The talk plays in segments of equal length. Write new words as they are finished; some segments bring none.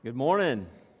Good morning.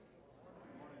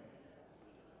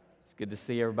 It's good to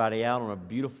see everybody out on a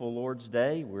beautiful Lord's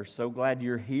Day. We're so glad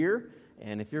you're here.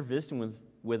 And if you're visiting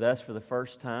with us for the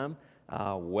first time,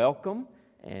 welcome.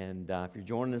 And if you're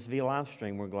joining us via live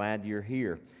stream, we're glad you're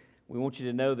here. We want you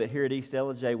to know that here at East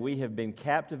Ellijay, we have been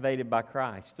captivated by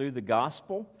Christ. Through the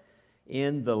gospel,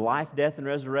 in the life, death, and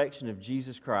resurrection of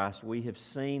Jesus Christ, we have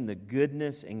seen the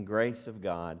goodness and grace of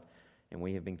God, and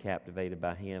we have been captivated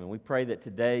by Him. And we pray that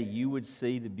today you would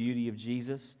see the beauty of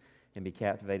Jesus and be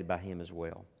captivated by Him as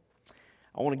well.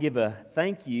 I want to give a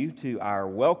thank you to our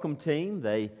welcome team.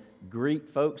 They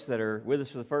greet folks that are with us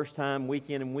for the first time week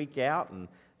in and week out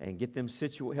and get them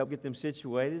help get them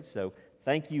situated. So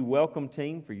thank you, welcome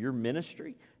team, for your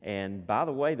ministry. And by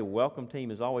the way, the welcome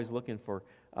team is always looking for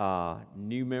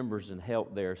new members and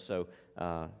help there. So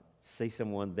see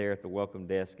someone there at the welcome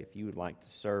desk if you would like to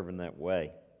serve in that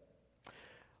way.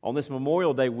 On this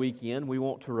Memorial Day weekend, we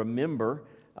want to remember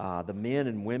the men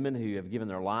and women who have given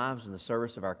their lives in the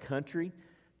service of our country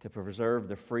to preserve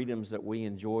the freedoms that we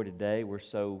enjoy today. We're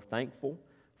so thankful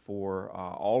for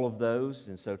all of those.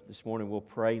 And so this morning we'll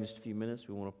pray in just a few minutes.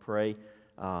 We want to pray,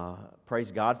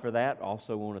 praise God for that.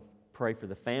 Also want to pray for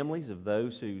the families of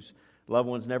those whose loved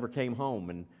ones never came home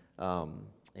and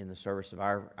in the service of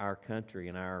our country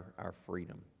and our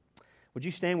freedom. Would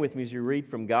you stand with me as you read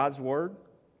from God's Word?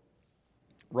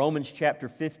 Romans chapter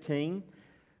 15,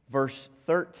 verse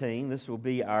 13. This will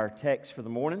be our text for the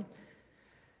morning.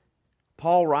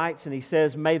 Paul writes and he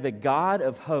says, "May the God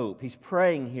of hope," he's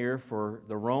praying here for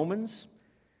the Romans,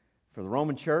 for the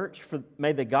Roman church,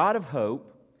 "may the God of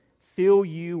hope fill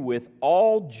you with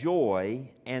all joy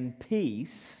and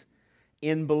peace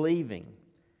in believing,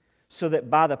 so that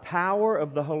by the power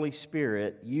of the Holy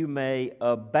Spirit you may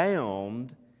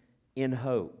abound in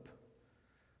hope."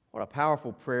 What a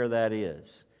powerful prayer that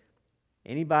is.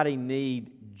 Anybody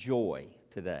need joy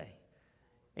today?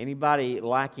 Anybody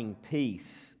lacking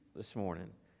peace this morning?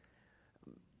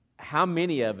 How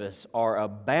many of us are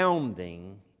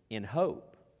abounding in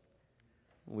hope?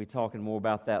 We'll be talking more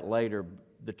about that later.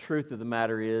 The truth of the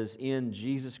matter is, in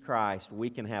Jesus Christ, we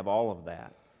can have all of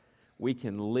that. We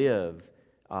can live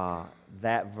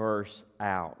that verse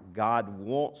out. God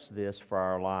wants this for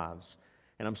our lives.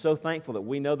 And I'm so thankful that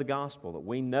we know the gospel, that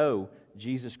we know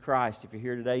Jesus Christ. If you're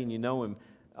here today and you know Him,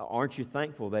 aren't you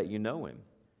thankful that you know Him?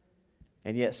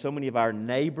 And yet so many of our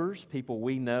neighbors, people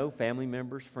we know, family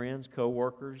members, friends,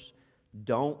 co-workers,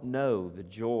 don't know the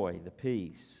joy, the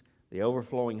peace, the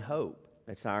overflowing hope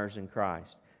that's ours in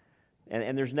Christ.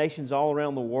 And there's nations all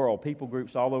around the world, people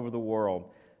groups all over the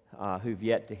world who've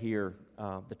yet to hear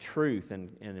the truth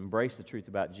and embrace the truth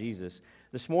about Jesus.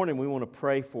 This morning we want to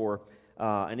pray for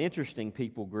an interesting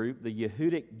people group, the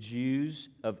Yehudic Jews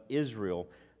of Israel.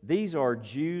 These are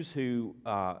Jews who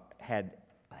had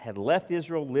left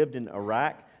Israel, lived in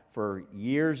Iraq for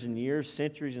years and years,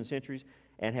 centuries and centuries,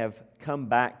 and have come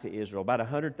back to Israel. About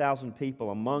 100,000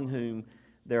 people, among whom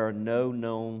there are no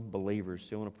known believers.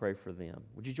 So I want to pray for them.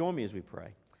 Would you join me as we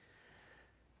pray?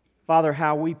 Father,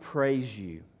 how we praise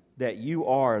You that You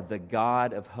are the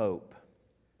God of hope.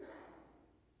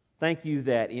 Thank You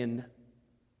that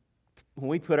when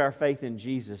we put our faith in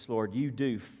Jesus, Lord, You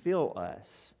do fill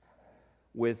us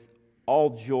with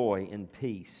all joy and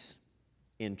peace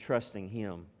in trusting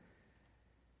Him.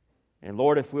 And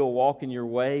Lord, if we'll walk in Your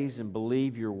ways and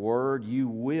believe Your word, You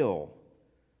will,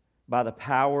 by the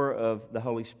power of the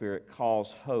Holy Spirit,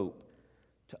 cause hope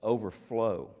to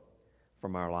overflow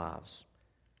from our lives.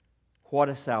 What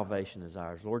a salvation is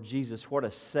ours. Lord Jesus, what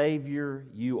a Savior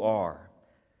You are.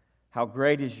 How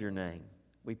great is Your name.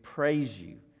 We praise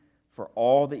You for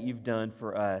all that You've done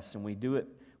for us, and we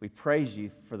praise You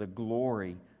for the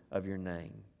glory of Your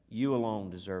name. You alone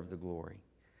deserve the glory.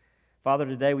 Father,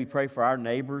 today we pray for our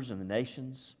neighbors and the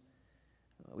nations.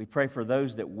 We pray for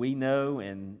those that we know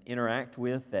and interact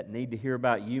with that need to hear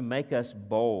about You. Make us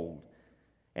bold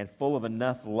and full of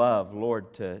enough love,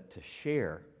 Lord, to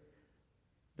share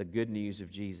the good news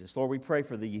of Jesus. Lord, we pray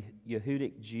for the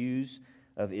Yehudic Jews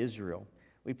of Israel.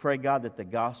 We pray, God, that the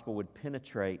gospel would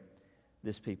penetrate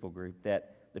this people group,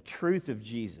 that the truth of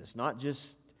Jesus, not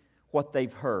just what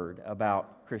they've heard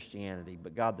about Christianity,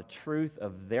 but God, the truth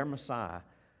of their Messiah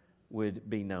would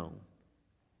be known.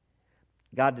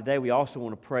 God, today we also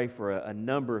want to pray for a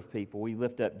number of people. We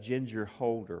lift up Ginger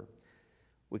Holder.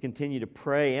 We continue to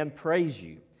pray and praise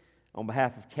You on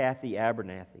behalf of Kathy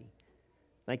Abernathy.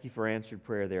 Thank You for answered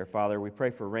prayer there, Father. We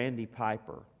pray for Randy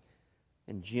Piper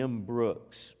and Jim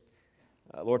Brooks.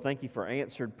 Lord, thank You for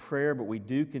answered prayer, but we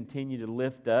do continue to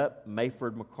lift up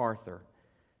Mayford MacArthur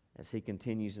as he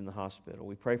continues in the hospital.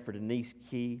 We pray for Denise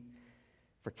Key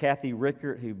For Kathy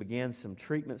Rickert, who began some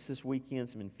treatments this weekend,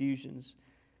 some infusions.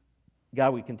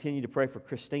 God, we continue to pray for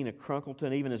Christina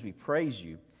Crunkleton, even as we praise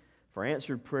you for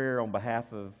answered prayer on behalf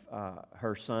of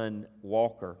her son,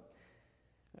 Walker.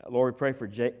 Lord, we pray for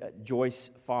Joyce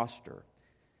Foster,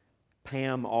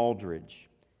 Pam Aldridge.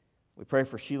 We pray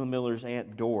for Sheila Miller's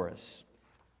Aunt Doris.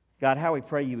 God, how we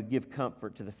pray you would give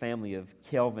comfort to the family of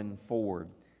Kelvin Ford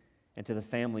and to the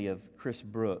family of Chris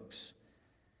Brooks.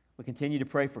 We continue to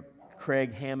pray for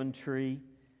Craig Hammondtree.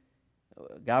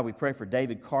 God, we pray for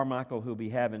David Carmichael, who will be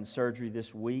having surgery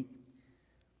this week.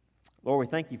 Lord,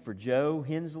 we thank you for Joe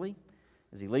Hensley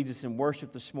as he leads us in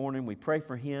worship this morning. We pray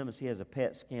for him as he has a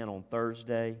PET scan on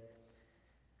Thursday.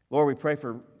 Lord, we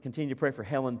continue to pray for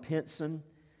Helen Pinson.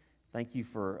 Thank you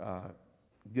for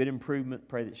good improvement.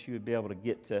 Pray that she would be able to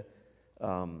get to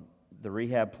the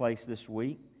rehab place this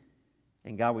week.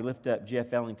 And God, we lift up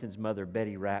Jeff Ellington's mother,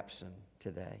 Betty Rapson,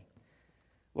 today.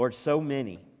 Lord, so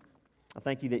many. I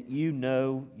thank you that you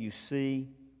know, you see,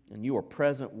 and you are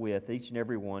present with each and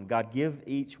every one. God, give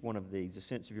each one of these a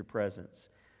sense of your presence.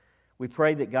 We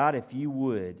pray that, God, if you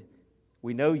would,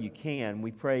 we know you can,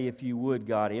 we pray if you would,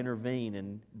 God, intervene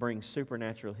and bring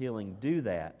supernatural healing. Do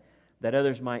that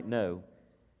others might know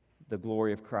the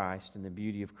glory of Christ and the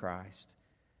beauty of Christ.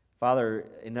 Father,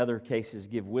 in other cases,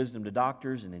 give wisdom to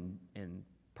doctors and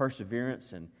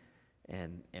perseverance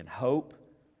and hope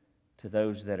to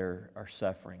those that are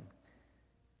suffering.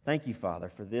 Thank you, Father,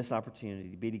 for this opportunity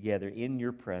to be together in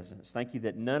your presence. Thank you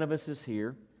that none of us is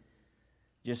here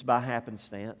just by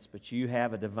happenstance, but you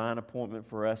have a divine appointment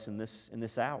for us in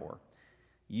this hour.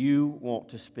 You want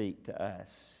to speak to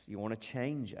us. You want to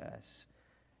change us.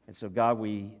 And so, God,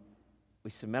 we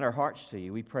submit our hearts to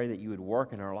you. We pray that you would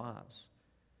work in our lives,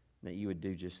 that you would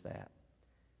do just that.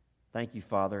 Thank you,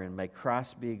 Father, and may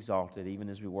Christ be exalted even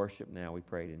as we worship now. We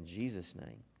pray it in Jesus'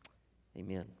 name.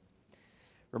 Amen.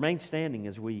 Remain standing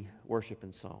as we worship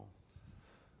in song.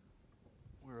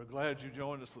 We're glad you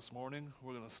joined us this morning.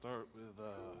 We're going to start with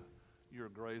Your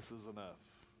Grace is Enough,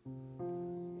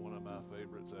 one of my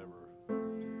favorites ever.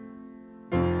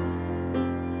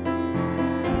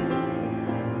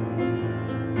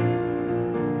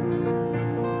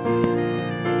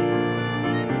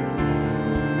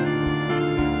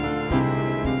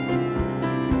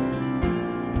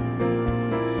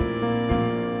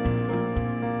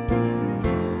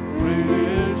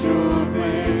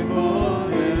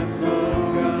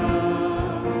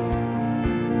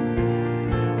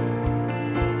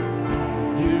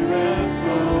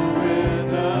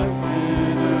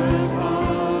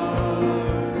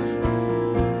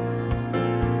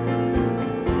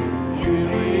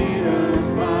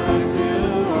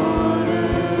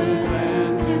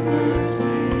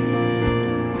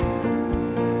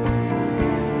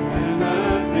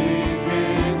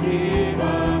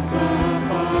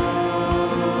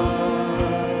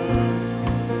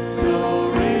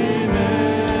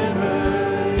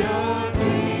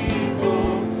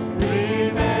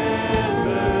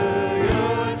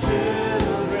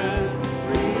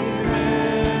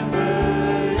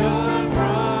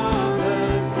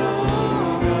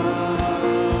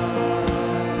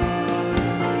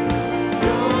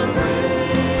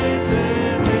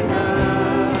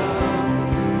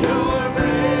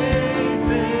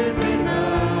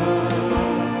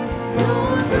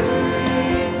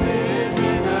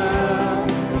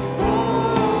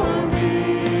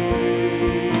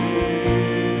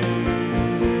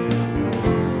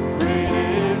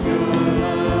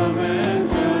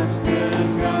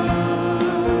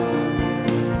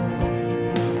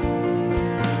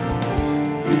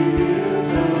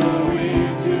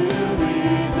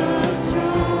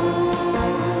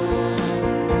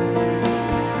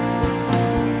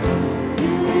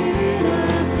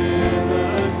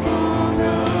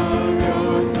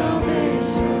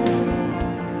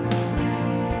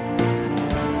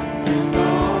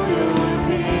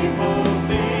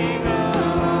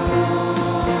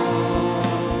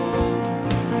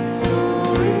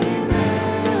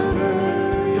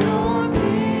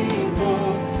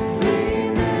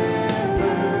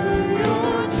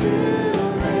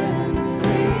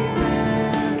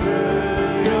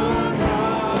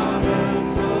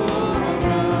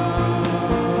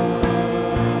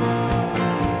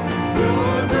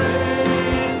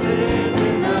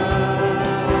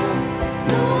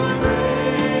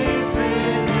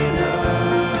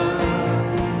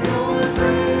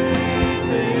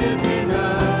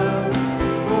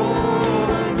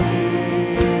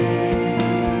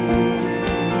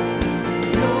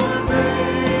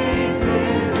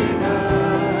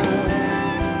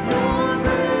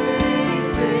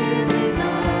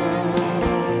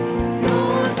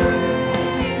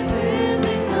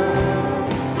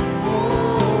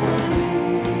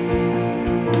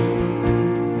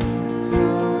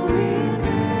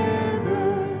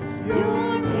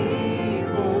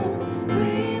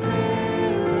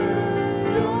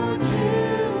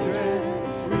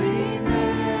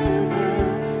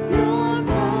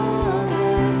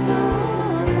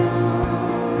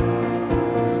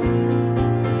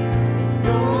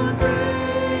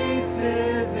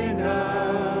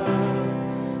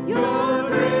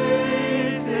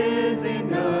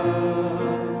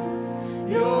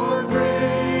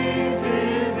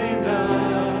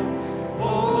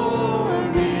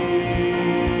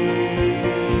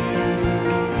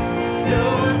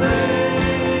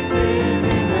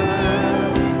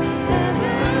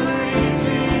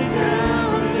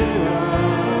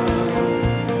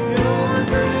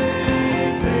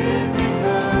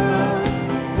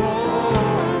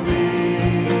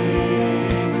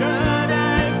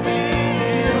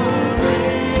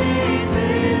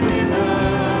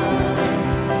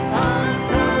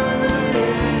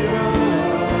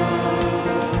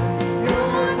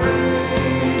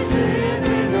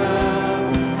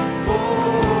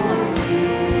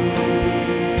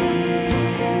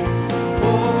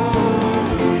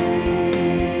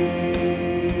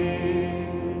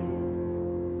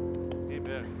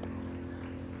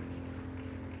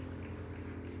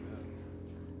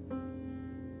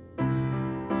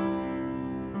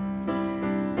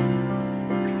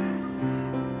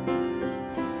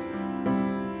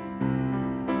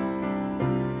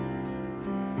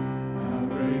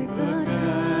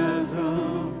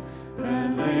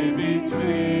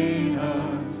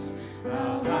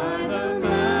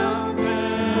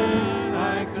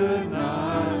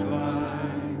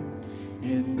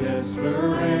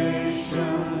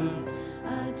 desperation,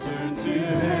 I turned to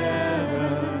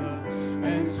heaven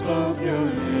and spoke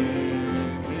your name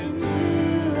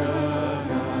into the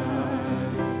night.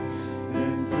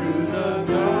 Then through the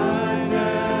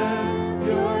darkness,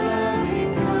 your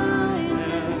loving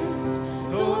kindness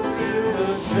tore through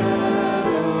the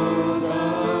shadows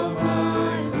of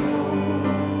my soul.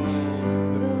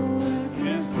 The work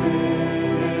is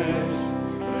finished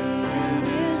and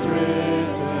is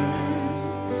written.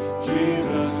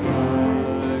 Jesus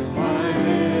Christ, my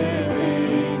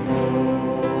living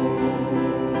hope.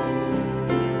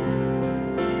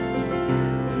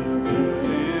 Who could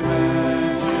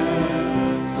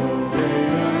imagine so great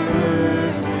a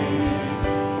mercy?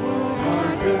 What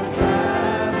heart could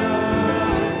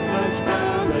fathom such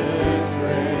boundless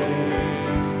grace?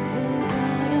 The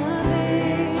God of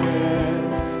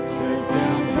ages stood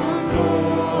down from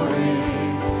glory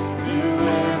to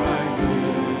wear my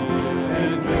sin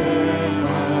and bear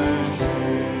my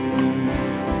shame.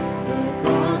 The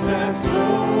cross has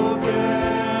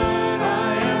spoken, I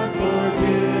am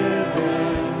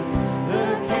forgiven. The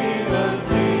King of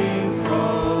Kings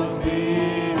calls me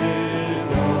his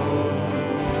own.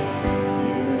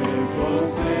 Beautiful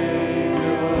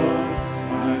Savior,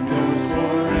 I'm yours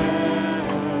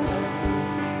forever.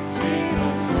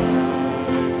 Jesus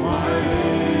Christ, my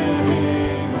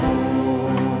living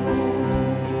hope.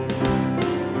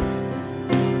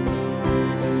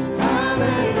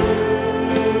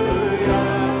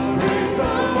 Hallelujah, praise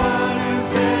the one who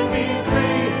set me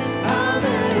free.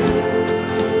 Hallelujah,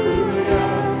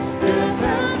 death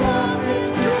has lost its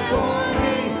grip on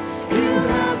me. You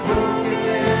have broken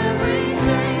every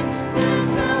chain. There's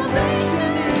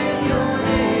salvation in your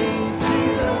name,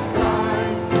 Jesus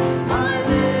Christ, my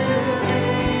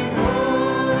living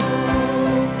hope.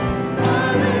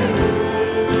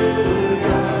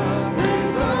 Hallelujah,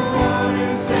 praise the one who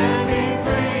set me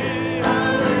free.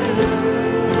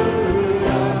 Hallelujah,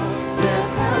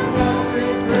 death has lost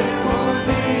its grip on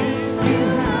me. You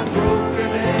have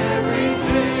broken every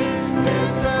chain.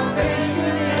 There's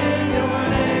salvation in your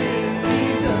name,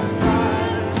 Jesus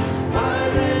Christ, my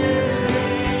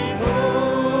living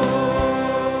hope.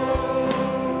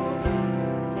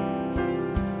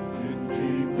 Then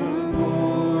came the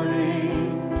morning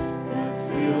that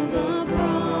sealed the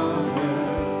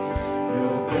promise.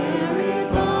 Your buried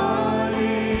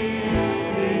body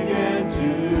began to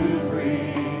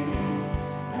breathe.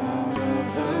 Out of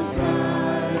the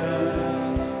silence,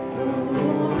 the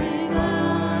roaring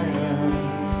lion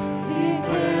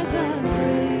declared that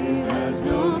grave has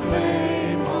no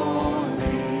claim on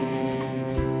me.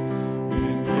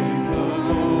 Then came the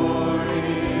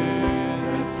morning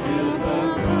that sealed the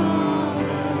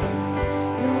promise.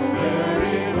 Your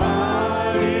buried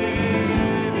body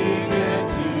began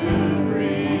to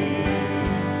breathe.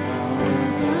 Out of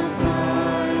the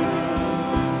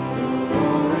silence, the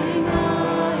roaring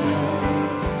lion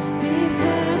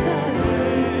declared that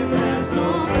grave has no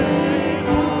claim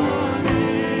on me.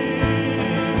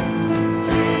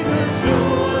 Jesus,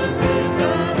 yours is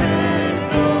the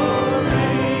victory.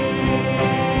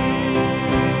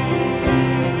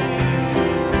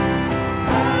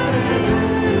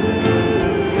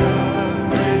 Hallelujah,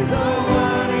 praise the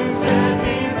one who set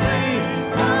me free.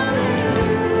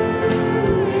 Hallelujah,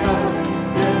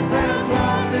 death has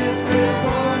lost its grip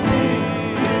on me.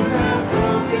 You have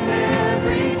broken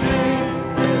every chain.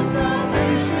 There's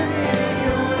salvation in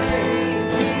your name,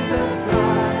 Jesus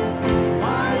Christ,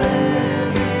 my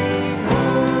living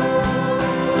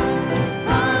hope.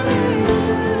 Hallelujah,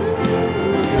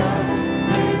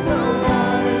 praise the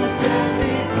one who set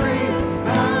me free.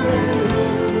 Hallelujah,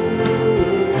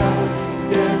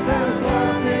 death has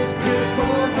lost its grip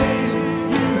on me.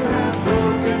 You have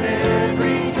broken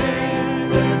every chain.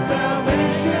 There's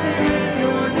salvation in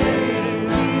your name,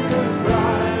 Jesus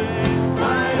Christ,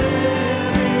 my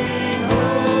living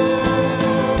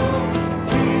hope.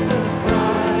 Jesus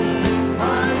Christ,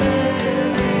 my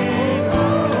living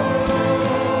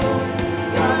hope.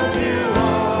 God, you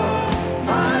are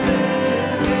my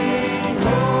living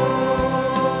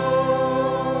hope.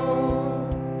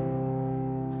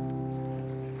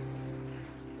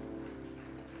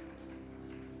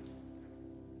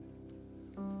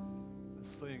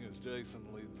 Let's sing as Jason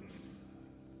leads us.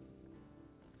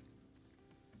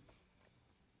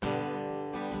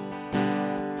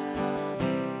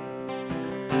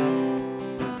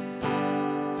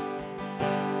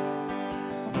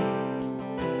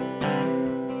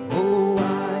 Oh,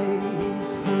 I've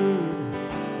heard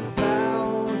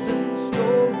 1,000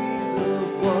 stories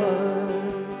of what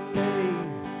they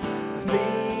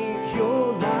think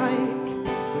you're like,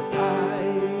 but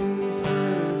I've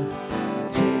heard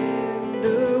 10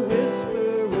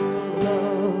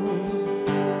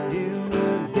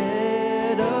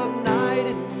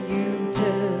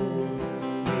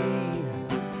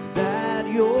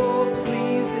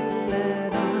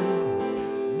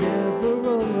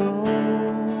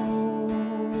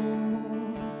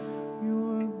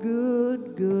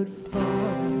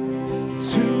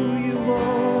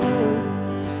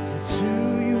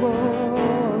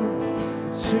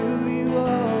 you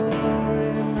are,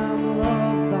 and I'm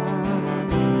loved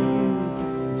by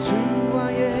you. It's who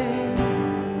I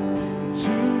am. It's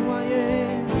who I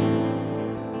am.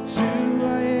 It's who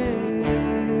I am.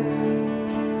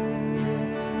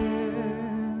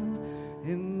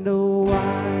 And oh,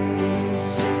 I've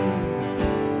seen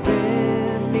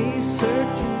many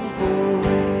searching for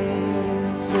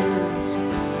answers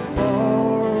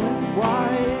far and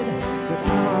wide, but I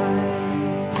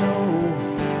know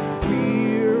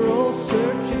we're all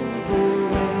searching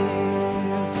for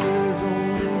answers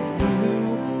only you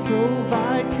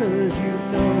provide, 'cause you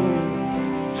know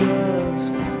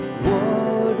just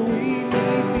what we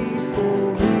need before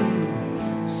we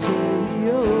say a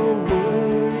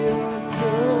word. You're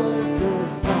good,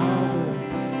 good Father.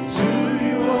 It's who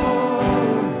you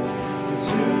are. It's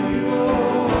who you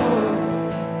are.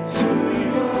 It's who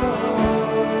you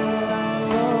are. I'm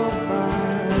loved by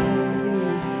you.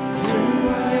 It's who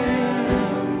I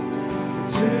am.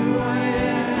 It's who I am.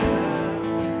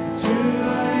 It's who I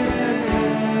am.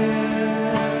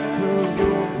 'Cause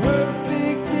you're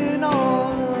perfect in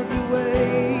all of your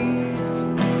ways.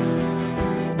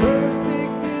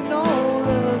 Perfect in all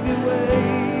of your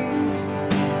ways.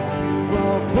 You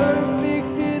are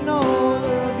perfect in all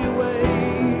of your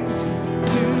ways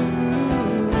to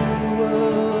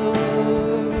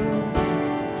us.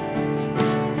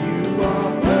 You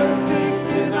are perfect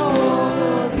in all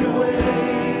of your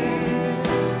ways.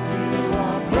 You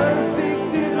are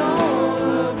perfect in all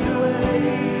of your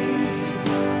ways.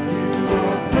 You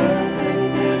are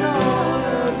perfect in all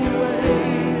of your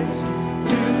ways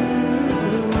to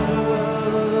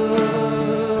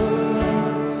us.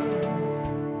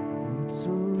 It's a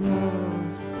love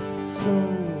so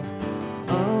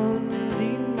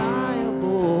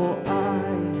undeniable,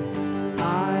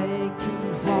 I can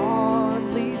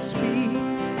hardly speak.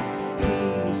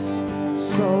 Peace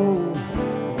so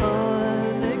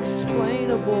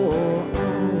unexplainable,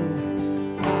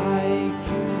 I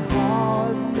can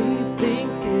hardly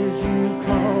think as you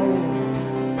call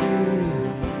me.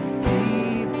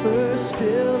 Deeper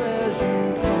still as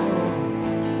you call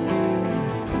me.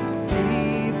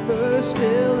 Deeper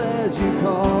still as you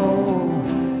call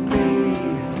me.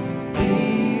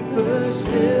 Deeper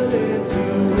still into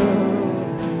love.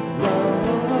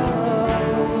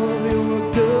 Love, you're a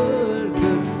good,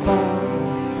 good Father.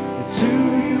 It's who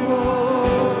you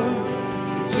are.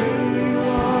 It's who you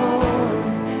are.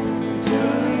 It's who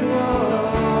you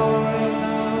are. And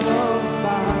I'm loved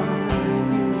by you.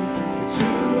 It's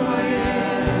who I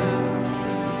am.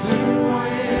 It's who I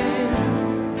am.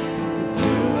 It's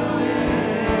who I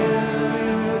am.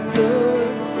 You're a good,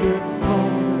 good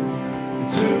Father.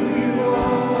 It's who you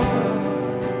are.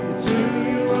 It's who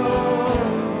you are.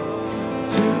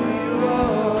 It's who you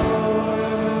are.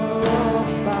 And I'm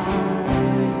loved by you.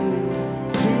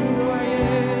 It's who I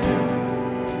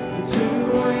am. It's who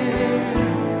I am.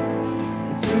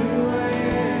 It's who I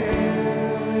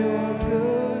am. You're a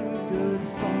good, good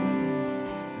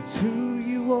Father. It's who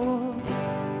you are.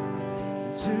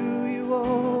 It's who you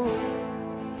are.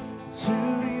 It's who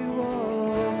you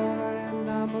are. And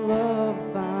I'm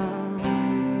loved by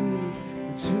you.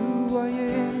 It's who I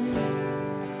am.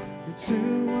 It's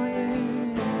who I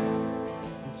am.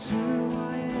 It's who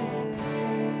I am.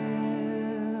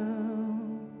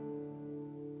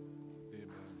 Amen.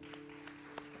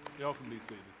 Y'all can be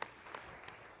seated.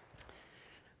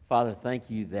 Father, thank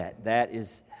you that that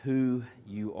is who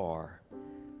you are.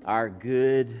 Our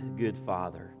good, good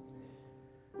Father.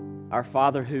 Our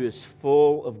Father who is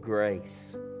full of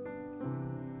grace.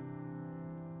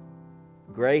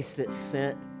 Grace that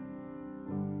sent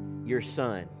your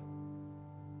Son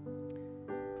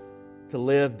to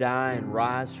live, die, and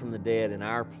rise from the dead in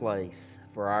our place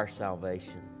for our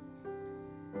salvation.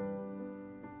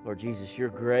 Lord Jesus, your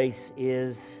grace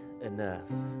is enough.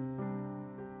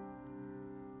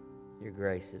 Your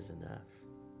grace is enough.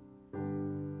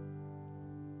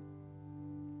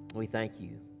 We thank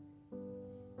you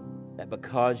that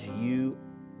because you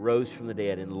rose from the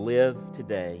dead and live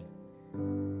today,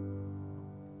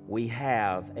 we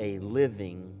have a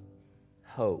living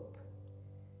hope.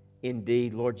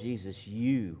 Indeed, Lord Jesus,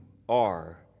 you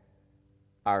are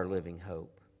our living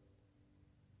hope.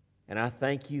 And I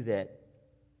thank you that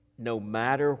no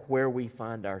matter where we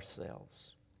find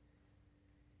ourselves,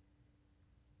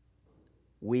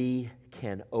 we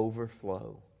can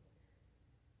overflow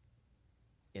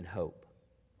in hope.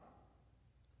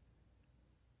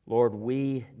 Lord,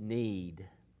 we need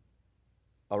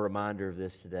a reminder of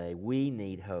this today. We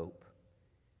need hope.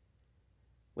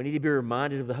 We need to be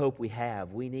reminded of the hope we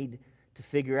have. We need to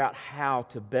figure out how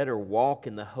to better walk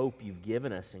in the hope you've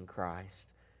given us in Christ.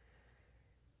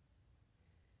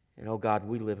 And oh God,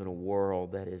 we live in a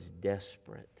world that is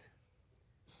desperate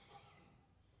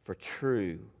for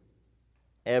true,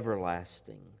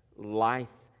 everlasting,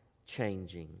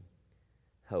 life-changing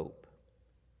hope.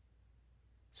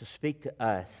 So speak to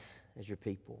us as your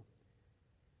people.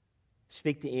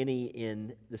 Speak to any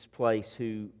in this place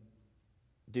who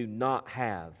do not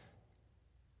have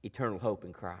eternal hope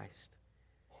in Christ.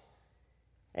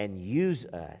 And use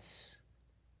us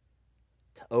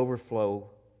to overflow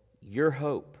your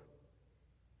hope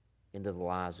into the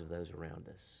lives of those around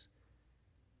us.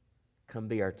 Come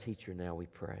be our teacher now, we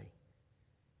pray.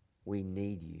 We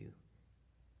need you.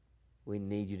 We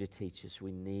need you to teach us.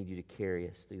 We need you to carry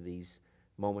us through these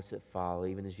moments that follow,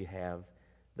 even as you have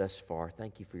thus far.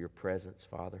 Thank you for your presence,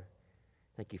 Father.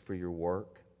 Thank you for your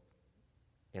work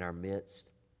in our midst.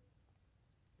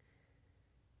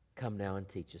 Come now and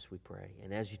teach us, we pray.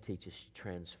 And as you teach us,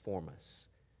 transform us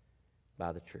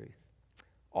by the truth.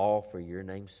 All for your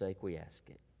name's sake we ask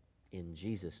it. In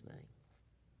Jesus' name,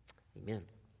 amen.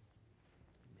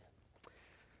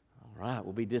 All right,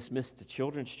 we'll be dismissed to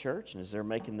Children's Church, and as they're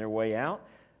making their way out,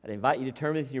 I'd invite you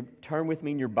to turn with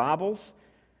me in your Bibles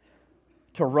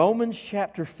to Romans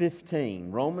chapter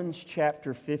 15. Romans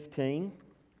chapter 15.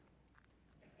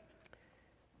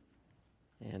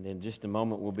 And in just a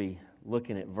moment, we'll be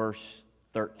looking at verse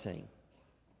 13.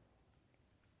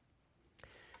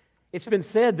 It's been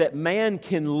said that man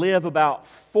can live about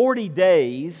 40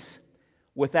 days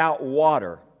without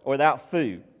water or without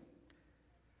food,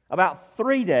 about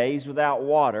 3 days without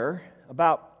water,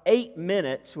 about 8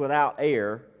 minutes without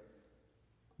air,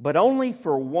 but only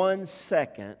for 1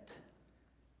 second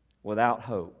without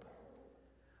hope.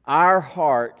 Our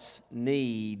hearts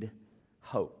need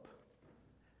hope.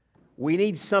 We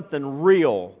need something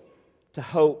real to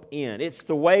hope in. It's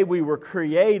the way we were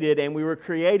created, and we were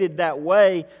created that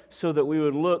way so that we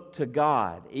would look to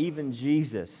God, even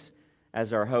Jesus,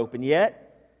 as our hope. And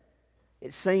yet,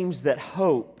 it seems that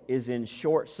hope is in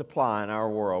short supply in our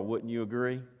world. Wouldn't you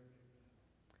agree?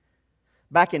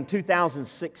 Back in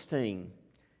 2016,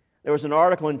 there was an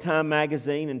article in Time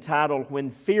magazine entitled, "When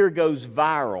Fear Goes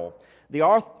Viral." The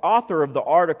author of the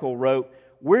article wrote,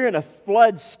 "We're in a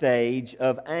flood stage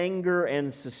of anger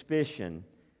and suspicion."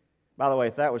 By the way,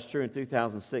 if that was true in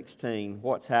 2016,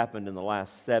 what's happened in the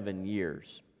last 7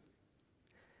 years?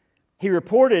 He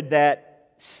reported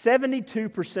that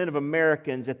 72% of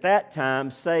Americans at that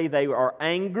time say they are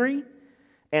angry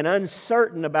and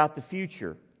uncertain about the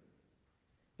future.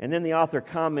 And then the author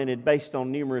commented, based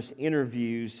on numerous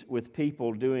interviews with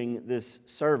people doing this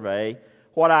survey,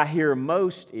 what I hear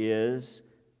most is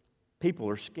people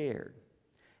are scared.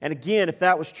 And again, if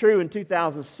that was true in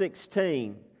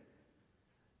 2016,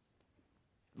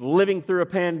 living through a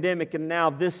pandemic and now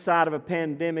this side of a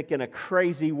pandemic in a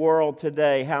crazy world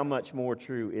today, how much more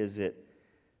true is it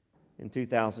in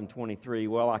 2023?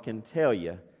 Well, I can tell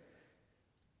you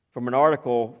from an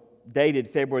article dated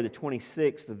February the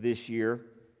 26th of this year,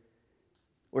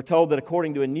 we're told that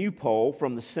according to a new poll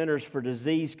from the Centers for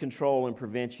Disease Control and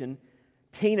Prevention,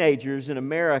 teenagers in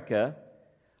America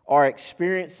are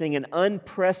experiencing an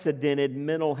unprecedented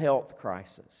mental health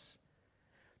crisis.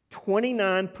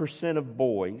 29% of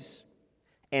boys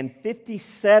and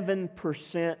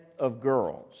 57% of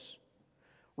girls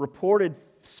reported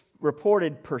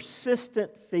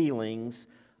persistent feelings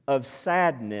of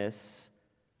sadness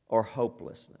or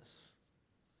hopelessness.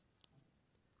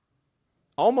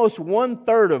 Almost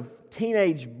 1/3 of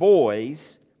teenage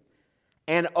boys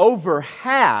and over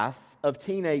half of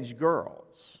teenage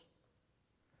girls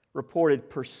reported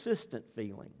persistent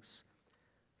feelings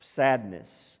of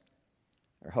sadness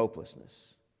or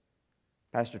hopelessness.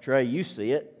 Pastor Trey, you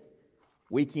see it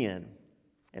week in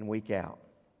and week out.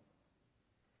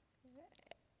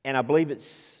 And I believe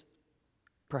it's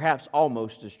perhaps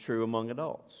almost as true among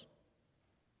adults.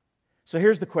 So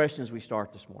here's the question as we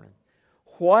start this morning.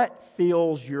 What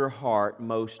fills your heart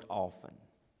most often?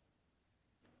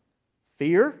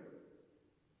 Fear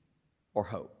or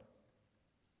hope?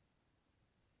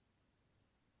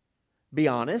 Be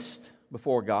honest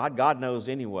before God. God knows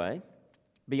anyway.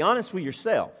 Be honest with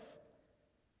yourself.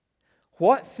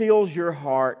 What fills your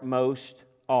heart most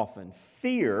often?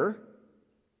 Fear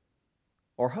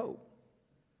or hope?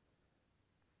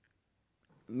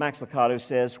 Max Lucado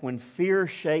says, when fear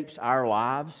shapes our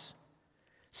lives,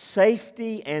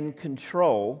 safety and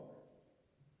control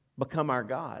become our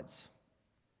gods.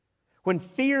 When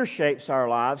fear shapes our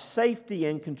lives, safety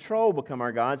and control become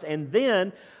our gods, and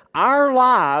then our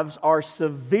lives are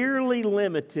severely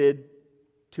limited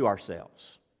to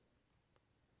ourselves.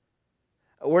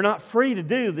 We're not free to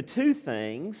do the two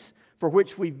things for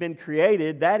which we've been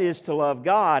created, that is to love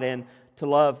God and to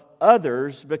love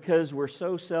others because we're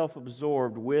so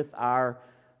self-absorbed with our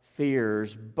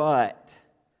fears. But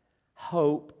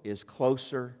hope is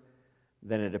closer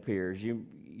than it appears.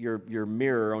 Your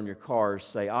mirror on your cars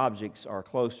say objects are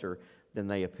closer than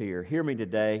they appear. Hear me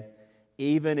today.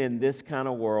 Even in this kind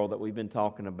of world that we've been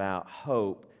talking about,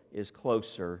 hope is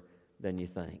closer than you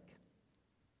think.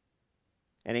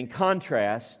 And in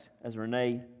contrast, as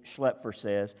Renee Schlepfer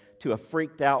says, to a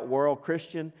freaked out world,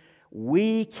 Christian,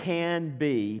 we can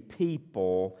be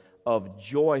people of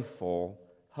joyful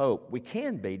hope. We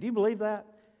can be. Do you believe that?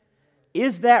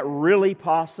 Is that really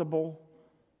possible?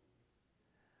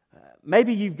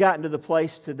 Maybe you've gotten to the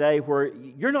place today where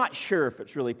you're not sure if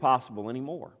it's really possible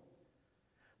anymore.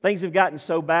 Things have gotten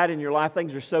so bad in your life,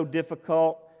 things are so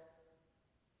difficult.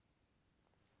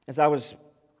 As I was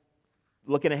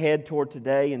looking ahead toward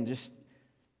today and just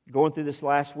going through this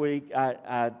last week,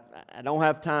 I don't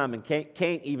have time and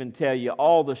can't even tell you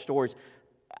all the stories.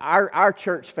 Our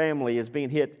church family is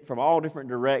being hit from all different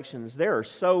directions. There are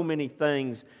so many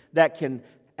things that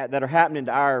are happening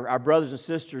to our brothers and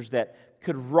sisters that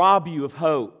could rob you of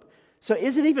hope. So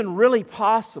is it even really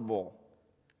possible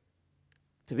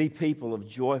to be people of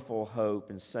joyful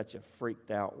hope in such a freaked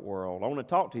out world? I want to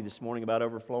talk to you this morning about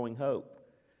overflowing hope.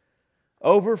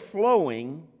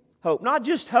 Overflowing hope, not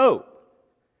just hope.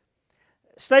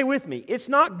 Stay with me. It's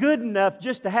not good enough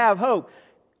just to have hope.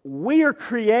 We are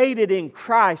created in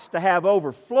Christ to have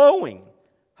overflowing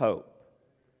hope.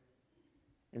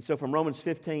 And so from Romans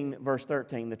 15, verse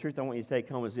 13, the truth I want you to take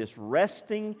home is this: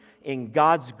 resting in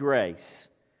God's grace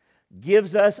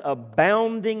gives us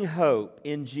abounding hope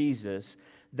in Jesus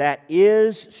that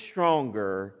is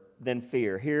stronger than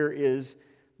fear. Here is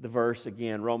the verse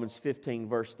again, Romans 15,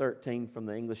 verse 13 from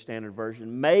the English Standard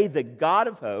Version. May the God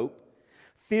of hope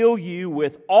fill you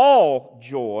with all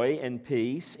joy and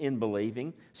peace in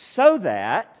believing, so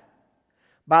that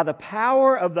by the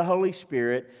power of the Holy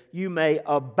Spirit you may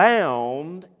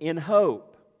abound in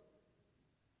hope.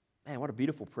 Man, what a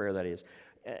beautiful prayer that is.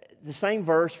 The same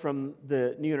verse from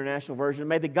the New International Version.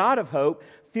 May the God of hope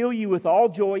fill you with all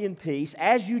joy and peace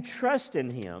as you trust in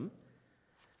Him,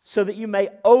 so that you may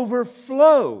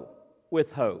overflow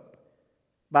with hope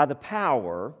by the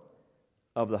power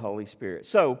of the Holy Spirit.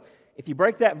 So, if you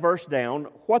break that verse down,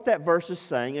 what that verse is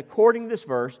saying, according to this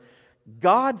verse,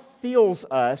 God fills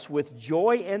us with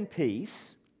joy and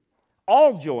peace,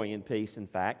 all joy and peace, in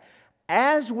fact,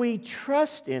 as we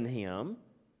trust in Him,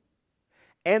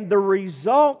 and the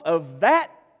result of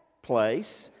that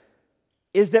place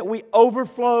is that we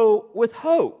overflow with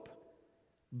hope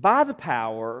by the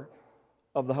power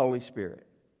of the Holy Spirit.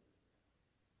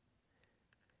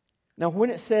 Now, when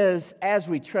it says, as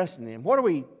we trust in Him, what are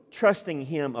we trusting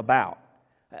Him about?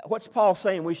 What's Paul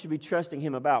saying we should be trusting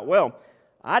Him about? Well,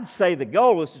 I'd say the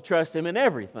goal is to trust Him in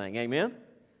everything, amen?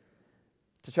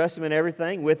 To trust Him in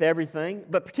everything, with everything.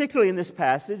 But particularly in this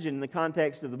passage, in the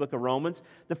context of the book of Romans,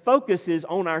 the focus is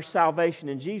on our salvation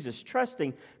in Jesus,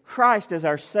 trusting Christ as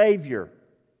our Savior,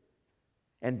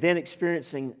 and then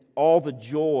experiencing all the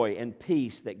joy and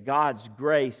peace that God's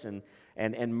grace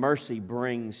and mercy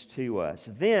brings to us.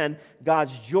 Then,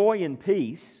 God's joy and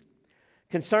peace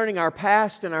concerning our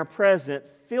past and our present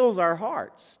fills our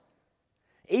hearts,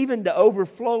 even to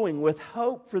overflowing with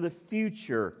hope for the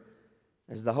future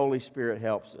as the Holy Spirit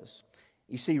helps us.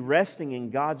 You see, resting in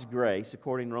God's grace,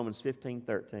 according to Romans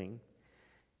 15:13,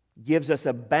 gives us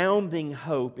abounding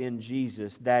hope in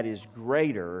Jesus that is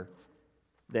greater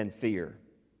than fear.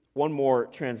 One more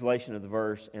translation of the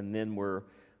verse, and then we're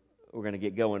going to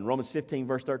get going. Romans 15,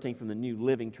 verse 13 from the New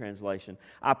Living Translation.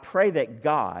 I pray that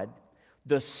God,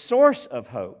 the source of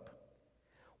hope,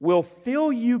 will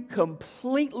fill you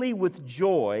completely with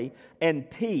joy and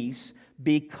peace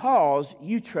because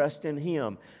you trust in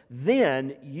Him.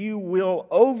 Then you will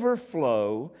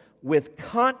overflow with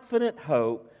confident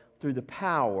hope through the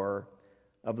power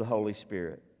of the Holy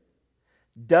Spirit.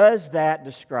 Does that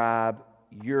describe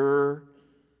your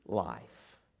life?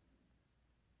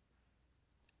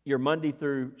 Your Monday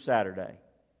through Saturday,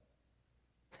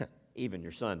 even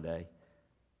your Sunday.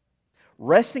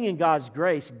 Resting in God's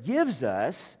grace gives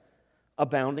us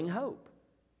abounding hope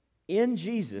in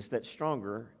Jesus that's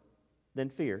stronger than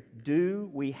fear. Do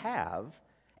we have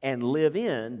and live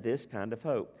in this kind of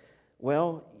hope?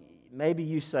 Well, maybe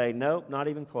you say, nope, not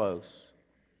even close.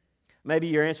 Maybe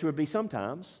your answer would be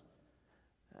sometimes.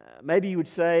 Maybe you would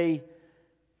say,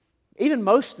 even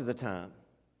most of the time.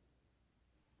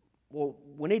 Well,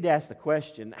 we need to ask the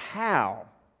question, how?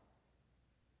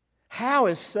 How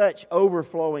is such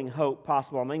overflowing hope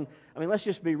possible? I mean, let's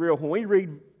just be real. When we read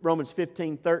Romans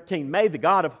 15:13, may the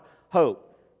God of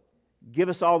hope give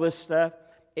us all this stuff.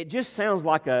 it just sounds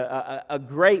like a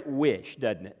great wish,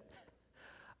 doesn't it?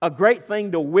 A great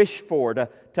thing to wish for,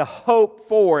 to hope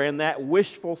for in that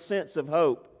wishful sense of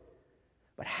hope.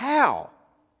 But how?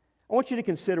 I want you to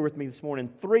consider with me this morning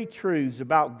 3 truths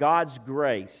about God's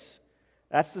grace.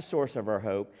 That's the source of our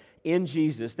hope in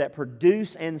Jesus that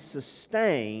produce and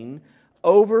sustain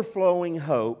overflowing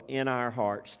hope in our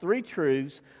hearts. 3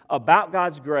 truths about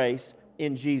God's grace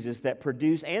in Jesus that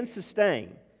produce and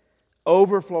sustain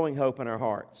overflowing hope in our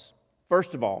hearts.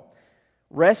 First of all,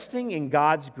 resting in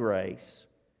God's grace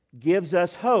gives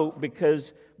us hope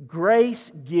because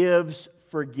grace gives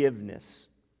forgiveness.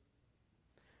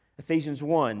 Ephesians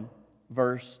 1,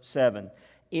 verse 7.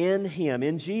 In Him,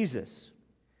 in Jesus,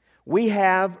 we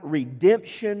have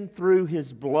redemption through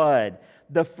His blood,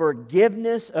 the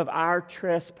forgiveness of our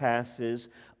trespasses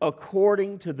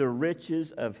according to the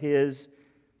riches of His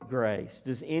grace.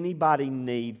 Does anybody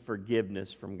need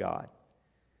forgiveness from God?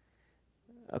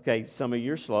 Okay, some of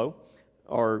you are slow,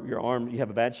 or your arm, you have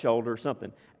a bad shoulder or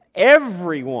something.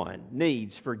 Everyone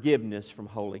needs forgiveness from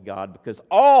holy God because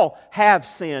all have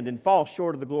sinned and fall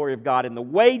short of the glory of God, and the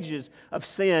wages of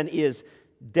sin is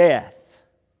death.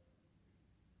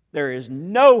 There is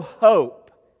no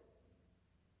hope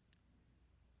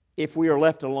if we are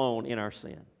left alone in our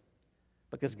sin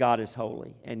because God is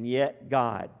holy, and yet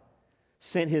God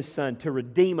sent His Son to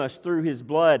redeem us through His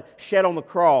blood shed on the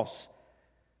cross,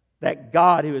 that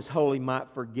God who is holy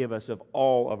might forgive us of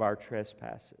all of our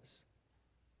trespasses.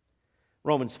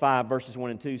 Romans 5, verses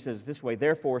 1 and 2 says this way,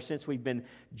 therefore, since we've been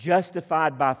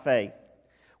justified by faith,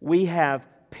 we have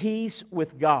peace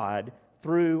with God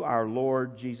through our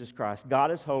Lord Jesus Christ. God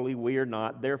is holy, we are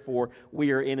not. Therefore, we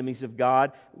are enemies of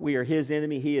God. We are His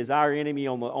enemy. He is our enemy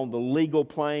on the legal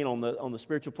plane, on the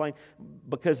spiritual plane.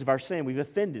 Because of our sin, we've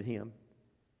offended Him.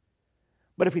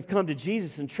 But if we've come to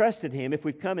Jesus and trusted Him, if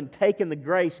we've come and taken the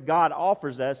grace God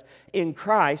offers us in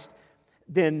Christ,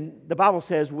 then the Bible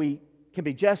says we can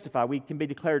be justified, we can be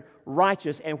declared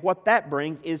righteous, and what that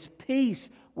brings is peace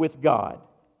with God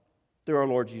through our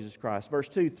Lord Jesus Christ. Verse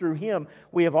 2, through Him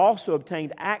we have also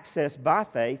obtained access by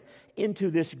faith into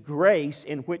this grace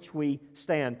in which we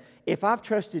stand. If I've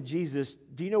trusted Jesus,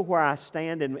 do you know where I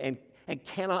stand and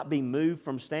cannot be moved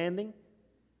from standing?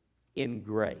 In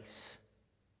grace.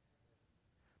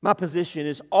 My position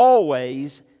is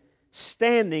always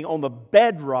standing on the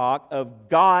bedrock of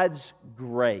God's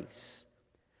grace.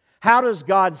 How does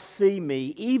God see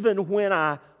me even when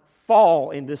I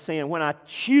fall into sin, when I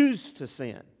choose to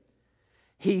sin?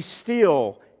 He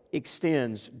still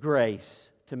extends grace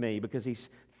to me because He's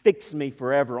fixed me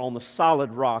forever on the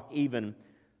solid rock even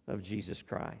of Jesus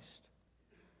Christ.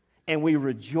 And we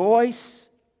rejoice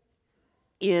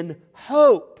in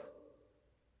hope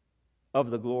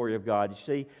of the glory of God. You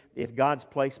see, if God's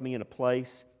placed me in a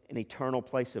place, an eternal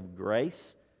place of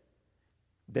grace,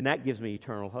 then that gives me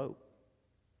eternal hope.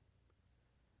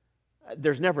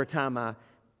 There's never a time I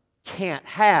can't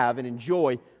have and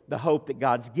enjoy the hope that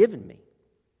God's given me.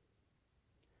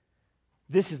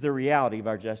 This is the reality of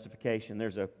our justification.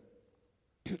 There's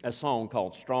a song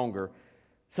called Stronger.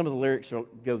 Some of the lyrics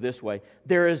go this way.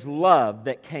 There is love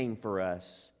that came for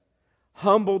us.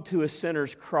 Humbled to a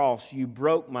sinner's cross, you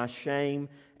broke my shame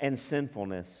and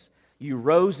sinfulness. You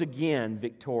rose again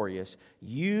victorious.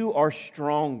 You are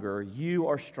stronger. You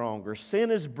are stronger.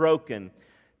 Sin is broken.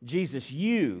 Jesus,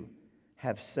 you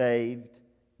have saved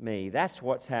me. That's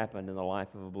what's happened in the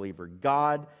life of a believer.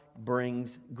 God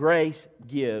brings grace,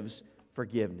 gives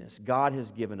forgiveness. God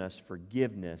has given us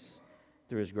forgiveness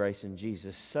through His grace in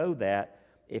Jesus so that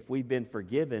if we've been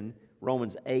forgiven,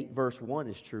 Romans 8 verse 1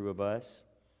 is true of us.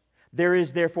 There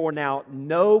is therefore now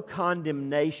no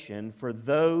condemnation for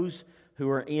those who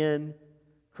are in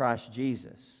Christ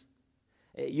Jesus.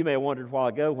 You may have wondered a while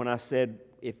ago when I said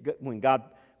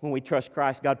when we trust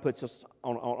Christ, God puts us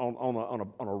on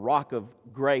a rock of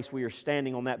grace. We are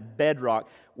standing on that bedrock.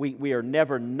 We are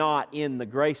never not in the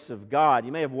grace of God.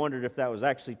 You may have wondered if that was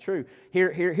actually true.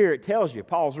 Here it tells you,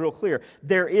 Paul's real clear.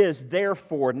 There is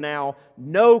therefore now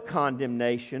no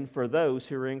condemnation for those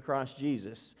who are in Christ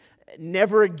Jesus.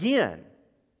 Never again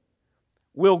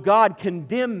will God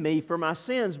condemn me for my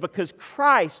sins because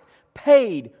Christ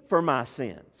paid for my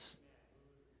sins.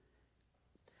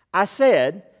 I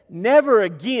said, never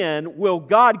again will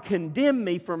God condemn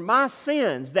me for my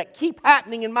sins that keep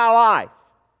happening in my life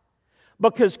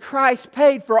because Christ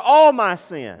paid for all my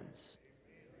sins.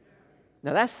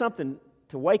 Now that's something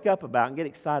to wake up about and get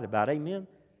excited about. Amen?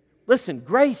 Listen,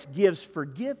 grace gives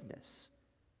forgiveness.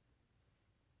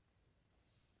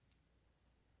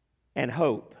 And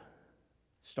hope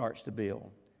starts to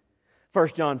build. 1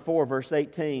 John 4, verse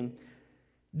 18,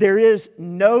 There is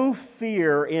no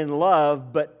fear in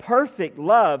love, but perfect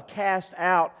love casts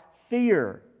out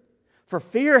fear. For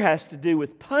fear has to do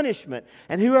with punishment,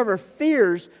 and whoever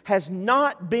fears has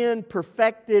not been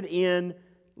perfected in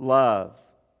love.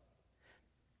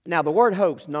 Now, the word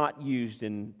hope's not used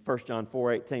in 1 John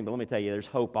 4:18, but let me tell you, there's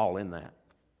hope all in that.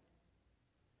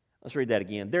 Let's read that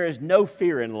again. There is no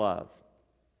fear in love,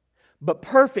 but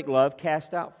perfect love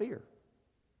casts out fear.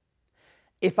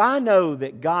 If I know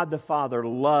that God the Father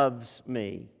loves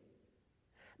me,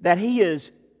 that He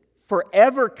is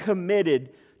forever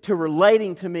committed to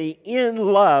relating to me in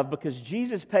love because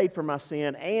Jesus paid for my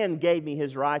sin and gave me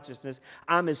His righteousness,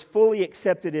 I'm as fully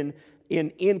accepted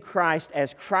in Christ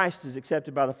as Christ is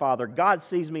accepted by the Father. God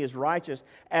sees me as righteous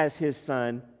as His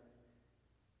Son.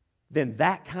 Then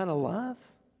that kind of love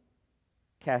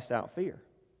casts out fear.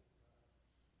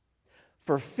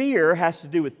 For fear has to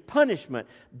do with punishment.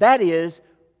 That is,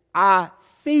 I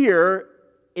fear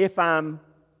if I'm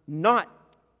not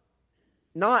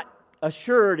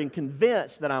assured and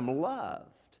convinced that I'm loved,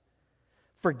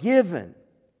 forgiven.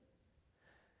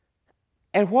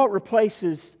 And what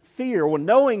replaces fear? Well,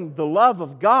 knowing the love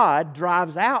of God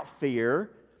drives out fear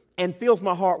and fills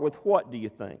my heart with what, do you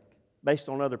think? Based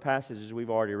on other passages we've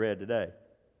already read today.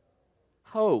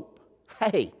 Hope.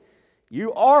 Hey,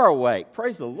 you are awake.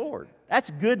 Praise the Lord. That's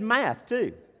good math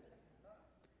too.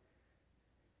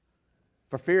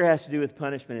 For fear has to do with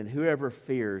punishment, and whoever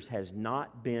fears has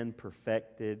not been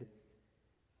perfected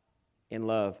in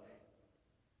love.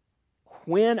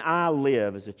 When I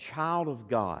live as a child of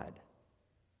God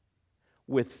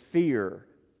with fear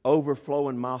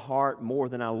overflowing my heart more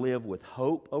than I live with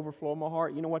hope overflowing my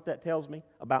heart, you know what that tells me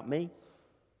about me?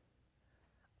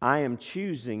 I am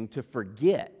choosing to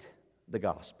forget the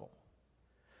gospel.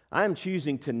 I am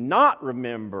choosing to not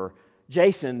remember,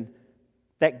 Jason,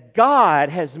 that God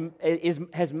has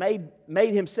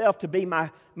made Himself to be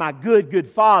my good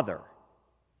Father.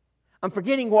 I'm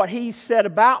forgetting what He said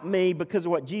about me because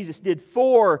of what Jesus did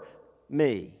for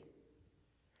me.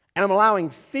 And I'm allowing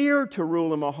fear to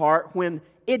rule in my heart when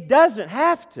it doesn't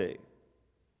have to. If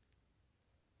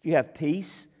you have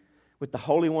peace with the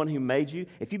Holy One who made you,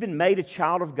 if you've been made a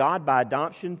child of God by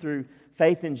adoption through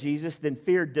faith in Jesus, then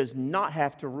fear does not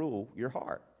have to rule your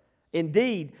heart.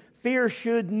 Indeed, fear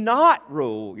should not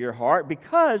rule your heart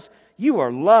because you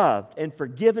are loved and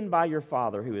forgiven by your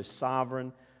Father who is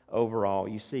sovereign over all.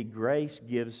 You see, grace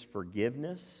gives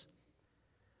forgiveness.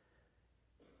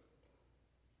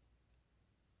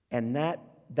 And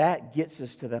that gets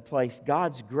us to that place.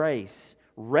 God's grace,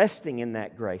 resting in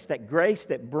that grace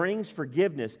that brings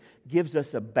forgiveness, gives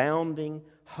us abounding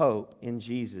hope in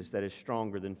Jesus that is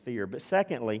stronger than fear. But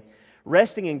secondly,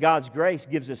 resting in God's grace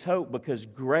gives us hope because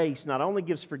grace not only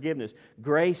gives forgiveness,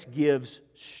 grace gives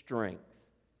strength.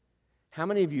 How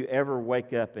many of you ever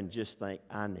wake up and just think,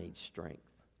 I need strength?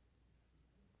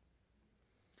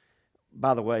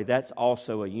 By the way, that's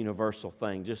also a universal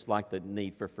thing. Just like the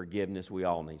need for forgiveness, we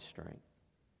all need strength.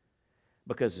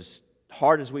 Because as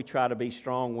hard as we try to be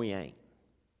strong, we ain't.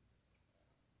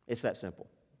 It's that simple.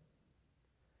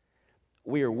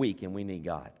 We are weak and we need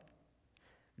God.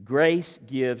 Grace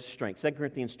gives strength. 2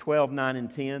 Corinthians 12, 9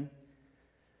 and 10.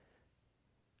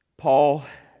 Paul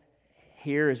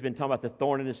here has been talking about the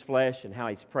thorn in his flesh and how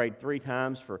he's prayed 3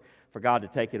 times for God to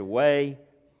take it away.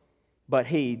 But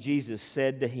Jesus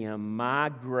said to him, my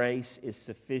grace is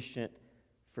sufficient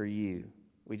for you.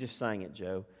 We just sang it,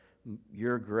 Joe.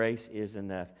 Your grace is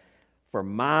enough. For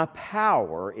my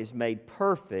power is made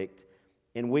perfect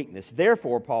in weakness.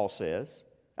 Therefore, Paul says,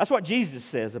 that's what Jesus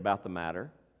says about the matter.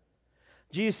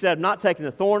 Jesus said, I'm not taking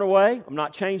the thorn away. I'm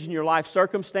not changing your life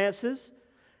circumstances.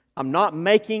 I'm not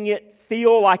making it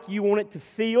feel like you want it to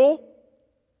feel.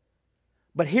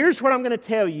 But here's what I'm going to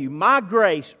tell you. My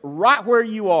grace, right where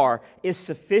you are, is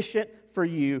sufficient for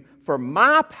you. For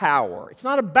my power, it's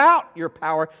not about your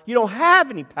power. You don't have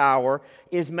any power.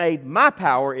 My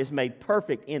power is made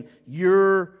perfect in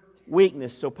your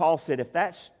weakness. So Paul said, if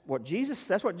that's what Jesus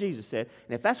said.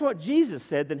 And if that's what Jesus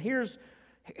said, then here's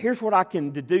what I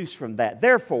can deduce from that.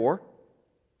 Therefore,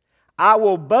 I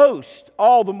will boast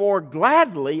all the more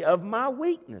gladly of my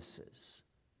weaknesses,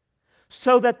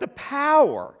 so that the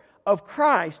power of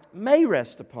Christ may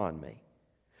rest upon me.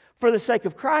 For the sake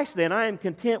of Christ, then, I am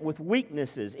content with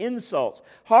weaknesses, insults,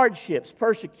 hardships,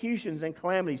 persecutions, and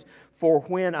calamities. For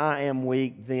when I am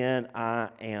weak, then I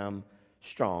am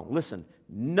strong. Listen,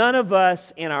 none of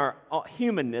us in our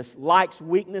humanness likes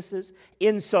weaknesses,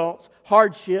 insults,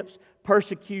 hardships,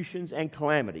 persecutions, and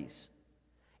calamities.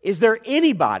 Is there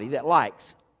anybody that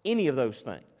likes any of those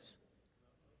things?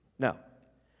 No.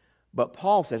 But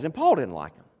Paul says, and Paul didn't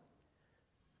like them.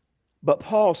 But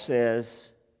Paul says,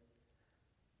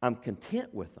 I'm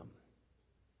content with them.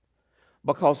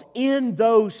 Because in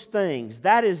those things,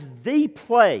 that is the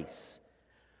place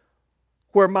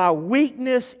where my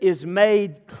weakness is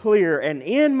made clear. And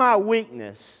in my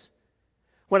weakness,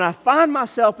 when I find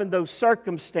myself in those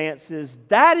circumstances,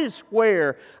 that is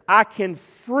where I can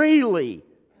freely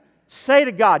say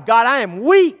to God, God, I am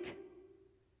weak.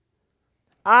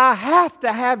 I have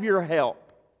to have your help.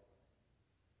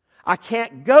 I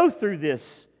can't go through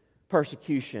this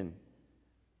persecution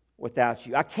without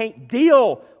you. I can't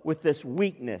deal with this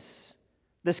weakness,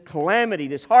 this calamity,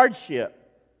 this hardship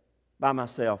by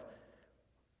myself.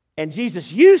 And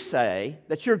Jesus, you say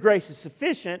that your grace is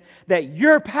sufficient, that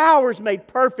your power is made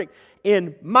perfect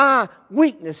in my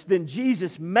weakness. Then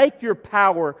Jesus, make your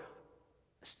power,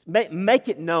 make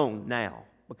it known now,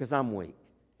 because I'm weak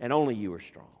and only you are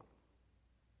strong.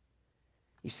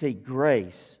 You see,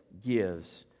 grace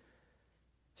gives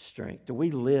strength. Do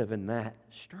we live in that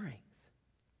strength?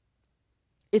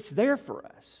 It's there for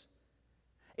us.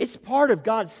 It's part of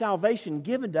God's salvation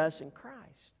given to us in Christ.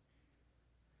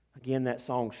 Again, that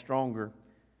song, Stronger.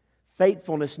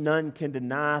 Faithfulness none can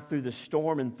deny through the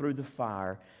storm and through the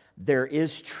fire. There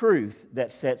is truth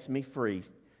that sets me free.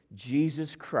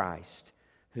 Jesus Christ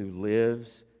who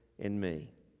lives in me.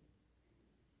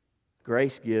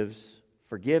 Grace gives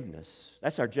forgiveness.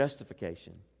 That's our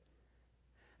justification.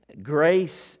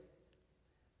 Grace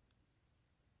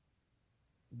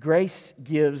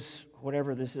gives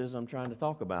whatever this is I'm trying to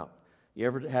talk about. You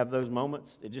ever have those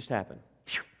moments? It just happened.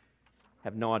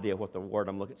 Have no idea what the word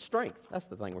I'm looking at. Strength. That's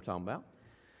the thing we're talking about.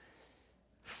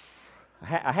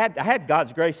 I had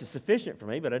God's grace is sufficient for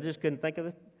me, but I just couldn't think of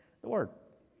the word.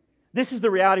 This is the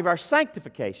reality of our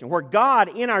sanctification, where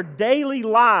God in our daily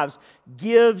lives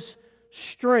gives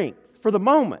strength for the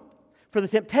moment, for the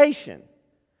temptation,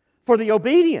 for the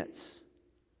obedience,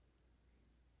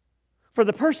 for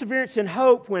the perseverance and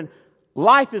hope when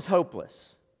life is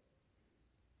hopeless.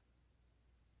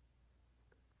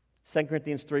 2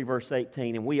 Corinthians 3 verse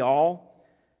 18, and we all,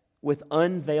 with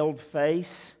unveiled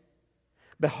face,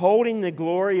 beholding the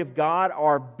glory of God,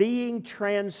 are being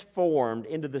transformed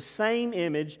into the same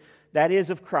image that is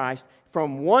of Christ,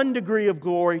 from one degree of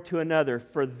glory to another,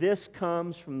 for this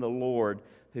comes from the Lord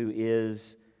who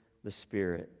is the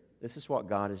Spirit. This is what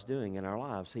God is doing in our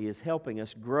lives. He is helping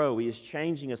us grow. He is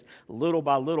changing us little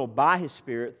by His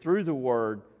Spirit through the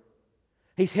Word.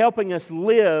 He's helping us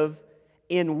live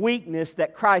in weakness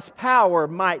that Christ's power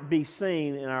might be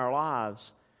seen in our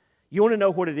lives. You want to know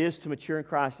what it is to mature in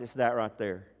Christ? It's that right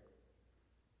there.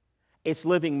 It's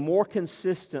living more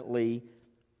consistently,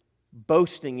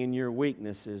 boasting in your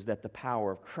weaknesses that the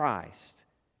power of Christ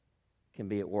can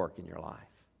be at work in your life.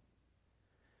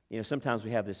 You know, sometimes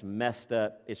we have this messed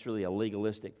up, it's really a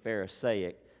legalistic,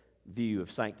 Pharisaic view of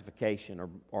sanctification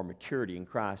or maturity in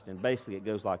Christ. And basically it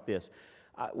goes like this,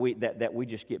 that we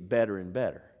just get better and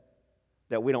better.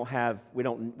 That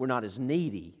we're not as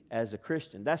needy as a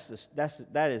Christian. That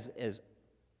is as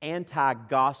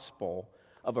anti-gospel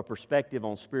of a perspective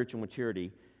on spiritual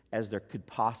maturity as there could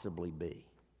possibly be.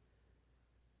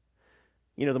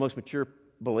 You know, the most mature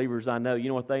believers I know, you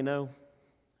know what they know?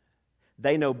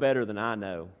 They know better than I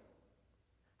know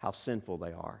how sinful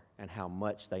they are and how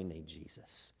much they need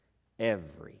Jesus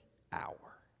every hour.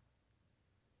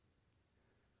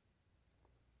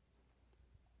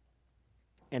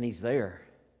 And He's there.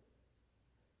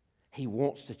 He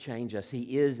wants to change us.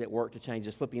 He is at work to change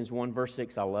us. Philippians 1 verse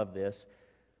 6, I love this.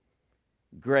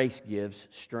 Grace gives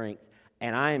strength.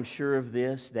 And I am sure of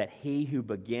this, that He who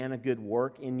began a good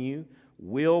work in you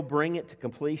will bring it to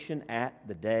completion at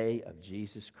the day of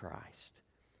Jesus Christ.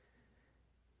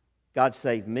 God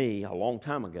saved me a long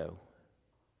time ago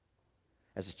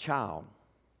as a child.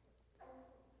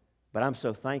 But I'm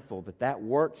so thankful that that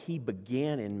work He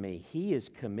began in me, He is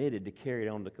committed to carry it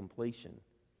on to completion.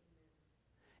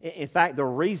 In fact, the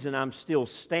reason I'm still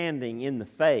standing in the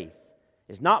faith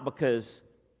is not because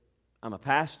I'm a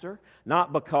pastor,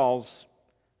 not because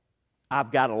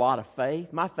I've got a lot of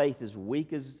faith. My faith is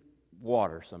weak as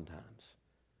water sometimes.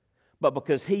 But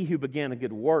because He who began a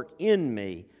good work in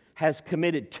me has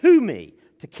committed to me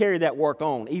to carry that work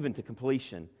on, even to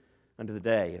completion unto the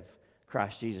day of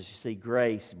Christ Jesus. You see,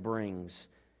 grace brings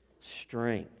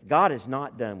strength. God is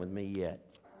not done with me yet.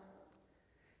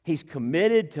 He's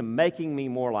committed to making me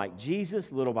more like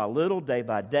Jesus, little by little, day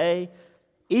by day,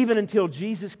 even until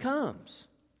Jesus comes.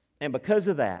 And because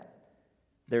of that,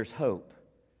 there's hope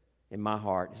in my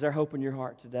heart. Is there hope in your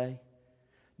heart today?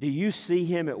 Do you see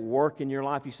Him at work in your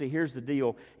life? You see, here's the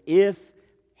deal. If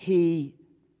He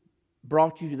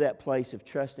brought you to that place of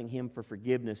trusting Him for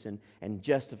forgiveness and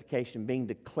justification, being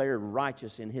declared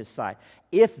righteous in His sight.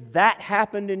 If that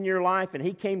happened in your life and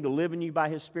He came to live in you by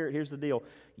His Spirit, here's the deal.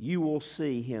 You will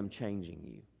see Him changing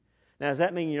you. Now, does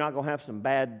that mean you're not going to have some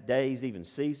bad days, even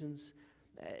seasons?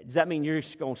 Does that mean you're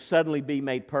just going to suddenly be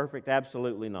made perfect?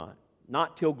 Absolutely not.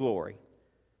 Not till glory.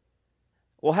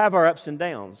 We'll have our ups and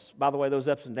downs. By the way, those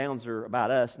ups and downs are about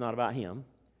us, not about Him.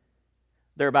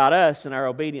 They're about us and our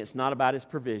obedience, not about His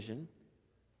provision.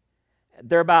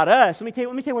 They're about us. Let me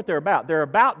tell you what they're about. They're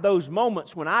about those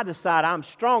moments when I decide I'm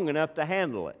strong enough to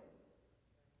handle it.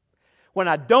 When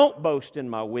I don't boast in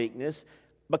my weakness,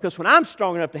 because when I'm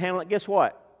strong enough to handle it, guess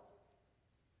what?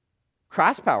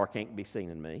 Christ's power can't be seen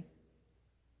in me.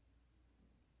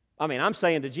 I mean, I'm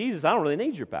saying to Jesus, I don't really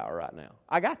need your power right now.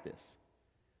 I got this.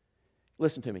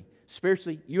 Listen to me.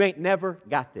 Spiritually, you ain't never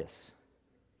got this.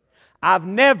 I've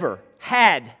never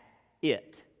had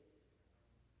it.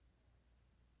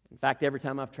 In fact, every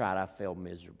time I've tried, I've failed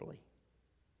miserably.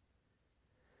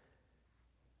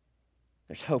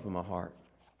 There's hope in my heart.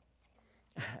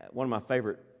 One of my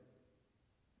favorite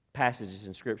passages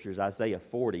in Scripture is Isaiah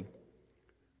 40.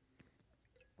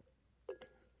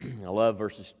 I love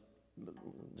verses,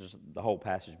 just the whole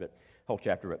passage, but whole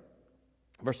chapter, but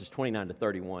verses 29 to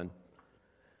 31.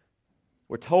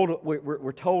 We're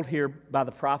told here by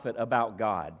the prophet about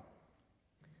God.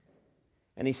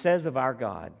 And he says of our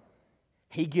God,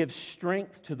 He gives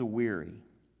strength to the weary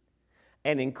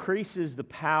and increases the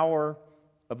power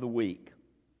of the weak.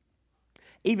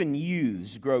 Even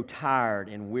youths grow tired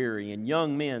and weary, and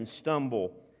young men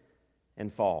stumble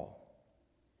and fall.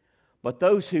 But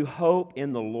those who hope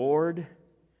in the Lord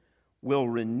will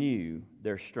renew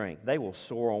their strength. They will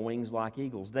soar on wings like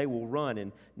eagles. They will run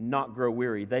and not grow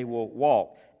weary. They will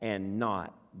walk and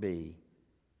not be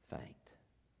faint.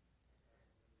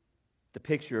 The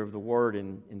picture of the word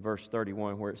in verse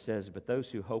 31 where it says, but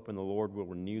those who hope in the Lord will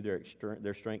renew their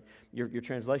strength. Your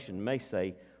translation may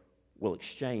say, will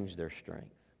exchange their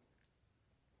strength.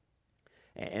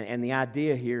 And the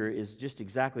idea here is just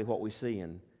exactly what we see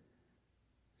in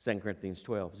 2 Corinthians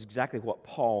 12. It's exactly what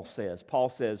Paul says. Paul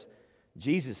says,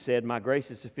 Jesus said, my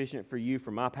grace is sufficient for you,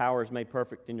 for my power is made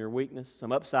perfect in your weakness.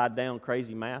 Some upside down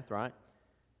crazy math, right?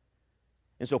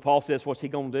 And so Paul says, what's he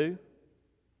going to do?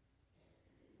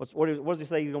 What does he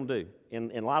say he's going to do? In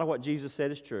a lot of what Jesus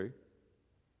said is true.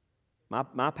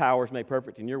 My power is made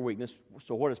perfect in your weakness.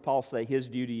 So what does Paul say his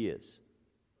duty is?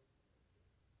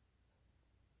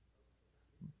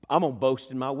 I'm going to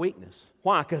boast in my weakness.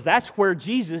 Why? Because that's where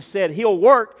Jesus said He'll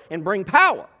work and bring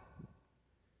power.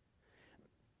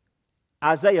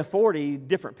 Isaiah 40,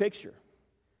 different picture.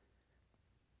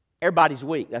 Everybody's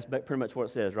weak. That's pretty much what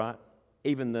it says, right?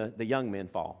 Even the young men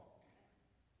fall.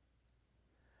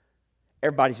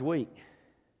 Everybody's weak.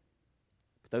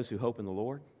 But those who hope in the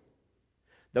Lord,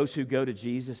 those who go to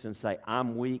Jesus and say,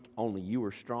 I'm weak, only you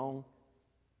are strong,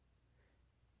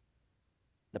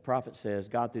 the prophet says,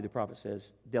 God through the prophet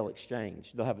says, they'll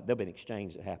exchange. There'll be an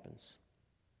exchange that happens.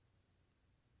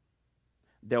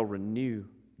 They'll renew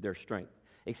their strength.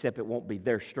 Except it won't be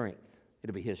their strength.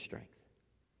 It'll be His strength.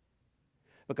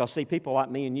 Because, see, people like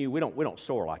me and you, we don't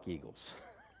soar like eagles.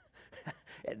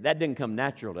 That didn't come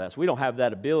natural to us. We don't have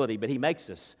that ability, but He makes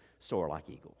us soar like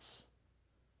eagles.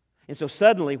 And so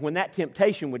suddenly, when that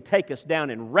temptation would take us down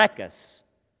and wreck us,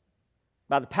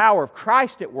 by the power of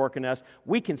Christ at work in us,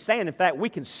 we can stand. In fact, we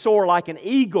can soar like an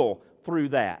eagle through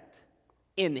that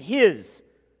in His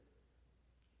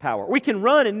power. We can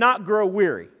run and not grow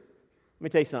weary. Let me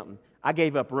tell you something. I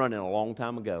gave up running a long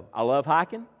time ago. I love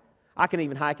hiking. I can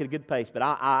even hike at a good pace, but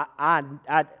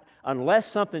I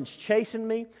unless something's chasing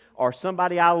me or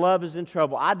somebody I love is in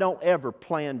trouble, I don't ever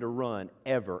plan to run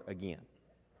ever again.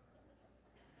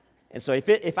 And so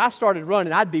if I started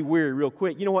running, I'd be weary real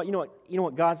quick. You know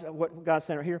what God's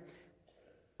saying right here?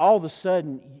 All of a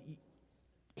sudden,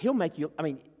 He'll make you,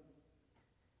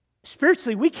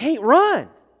 spiritually, we can't run.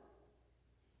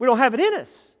 We don't have it in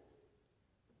us.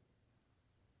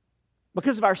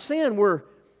 Because of our sin, we're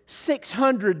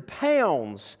 600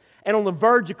 pounds and on the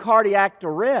verge of cardiac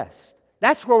arrest.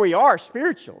 That's where we are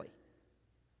spiritually.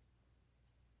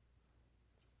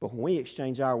 But when we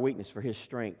exchange our weakness for His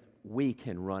strength, we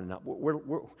can run up.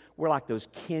 We're like those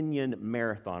Kenyan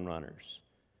marathon runners.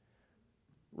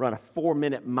 Run a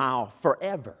 4-minute mile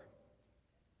forever.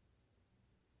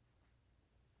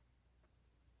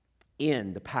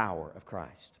 In the power of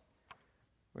Christ.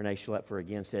 Renee Schlepfer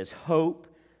again says, hope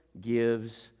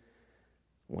gives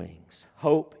wings.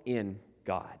 Hope in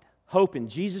God. Hope in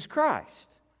Jesus Christ.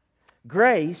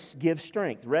 Grace gives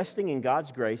strength. Resting in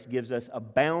God's grace gives us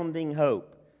abounding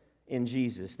hope in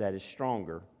Jesus that is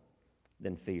stronger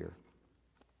than fear.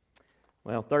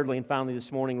 Well, thirdly and finally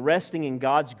this morning, resting in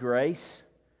God's grace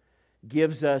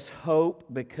gives us hope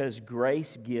because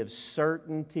grace gives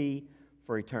certainty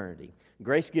for eternity.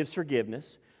 Grace gives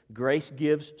forgiveness, grace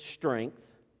gives strength,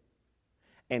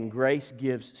 and grace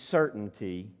gives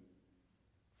certainty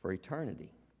for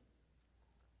eternity.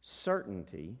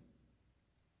 Certainty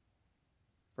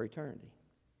for eternity.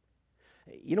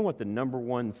 You know what the number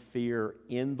one fear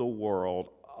in the world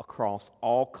across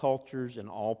all cultures and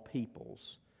all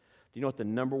peoples, do you know what the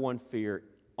number one fear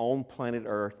on planet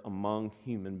Earth among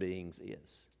human beings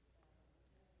is?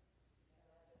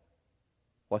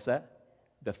 What's that?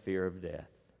 The fear of death.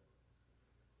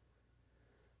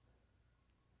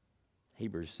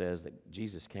 Hebrews says that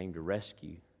Jesus came to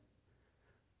rescue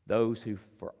those who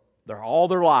for all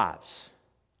their lives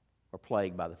are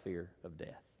plagued by the fear of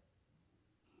death.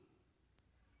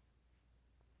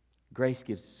 Grace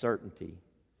gives certainty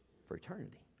for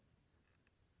eternity.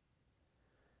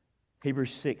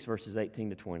 Hebrews 6, verses 18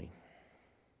 to 20. I'm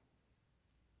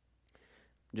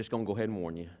just going to go ahead and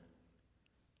warn you.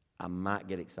 I might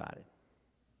get excited.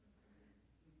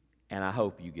 And I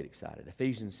hope you get excited.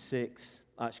 Hebrews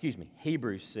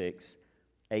 6,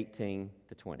 18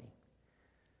 to 20.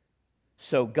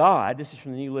 So God, this is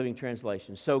from the New Living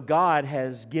Translation, so God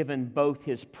has given both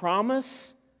His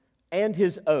promise and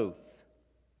His oath.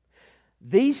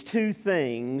 These two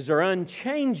things are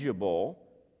unchangeable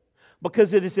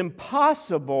because it is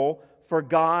impossible for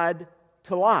God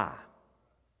to lie.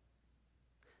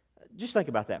 Just think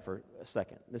about that for a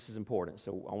second. This is important,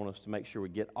 so I want us to make sure we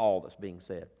get all that's being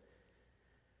said.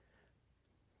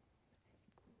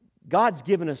 God's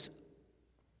given us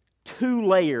two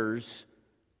layers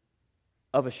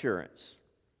of assurance.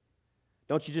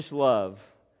 Don't you just love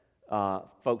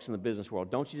folks in the business world?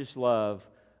 Don't you just love,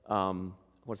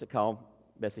 what's it called,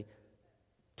 Bessie?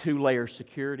 Two-layer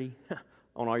security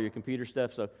on all your computer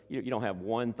stuff. So you don't have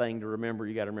one thing to remember.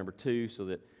 You got to remember two so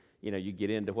that you get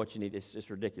into what you need. It's just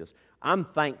ridiculous. I'm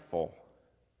thankful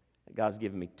that God's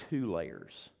given me two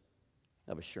layers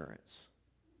of assurance.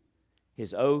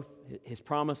 His oath, His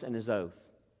promise, and His oath.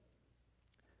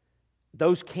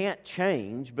 Those can't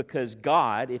change because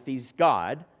God, if He's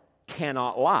God,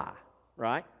 cannot lie,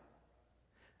 right?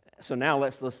 So now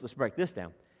let's break this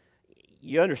down.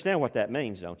 You understand what that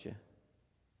means, don't you?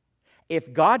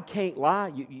 If God can't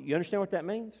lie, you understand what that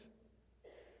means?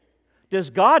 Does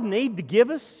God need to give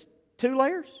us two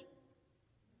layers?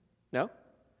 No.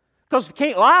 Because if He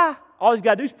can't lie, all He's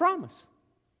got to do is promise.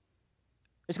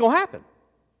 It's going to happen.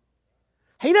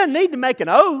 He doesn't need to make an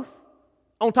oath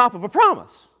on top of a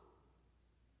promise.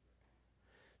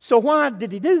 So why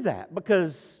did He do that?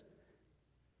 Because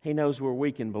He knows we're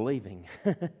weak in believing.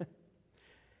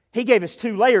 He gave us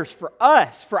two layers for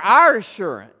us, for our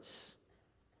assurance.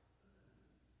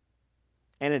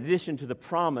 And in addition to the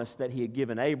promise that He had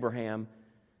given Abraham,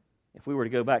 if we were to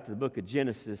go back to the book of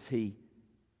Genesis, He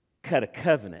cut a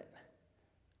covenant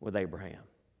with Abraham.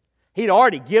 He'd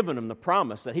already given him the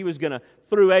promise that He was going to,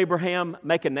 through Abraham,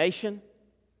 make a nation.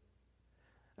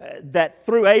 That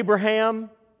through Abraham,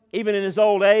 even in his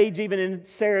old age, even in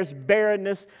Sarah's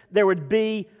barrenness, there would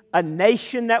be a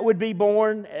nation that would be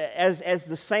born as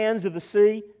the sands of the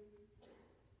sea.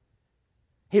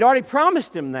 He'd already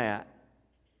promised him that.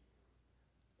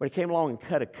 But He came along and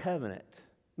cut a covenant,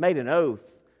 made an oath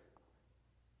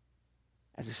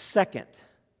as a second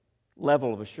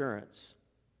level of assurance.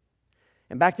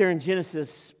 And back there in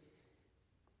Genesis,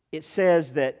 it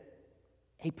says that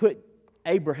He put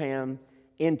Abraham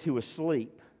into a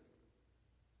sleep.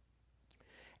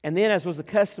 And then, as was the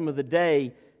custom of the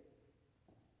day,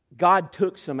 God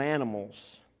took some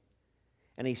animals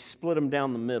and He split them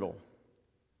down the middle.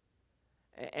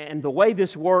 And the way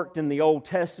this worked in the Old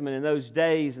Testament in those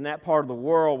days, in that part of the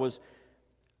world, was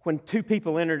when two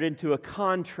people entered into a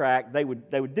contract, they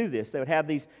would do this. They would have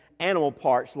these animal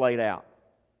parts laid out.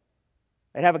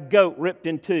 They'd have a goat ripped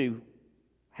in two,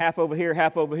 half over here,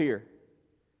 half over here.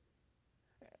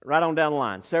 Right on down the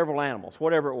line, several animals,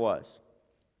 whatever it was.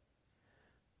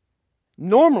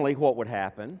 Normally what would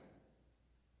happen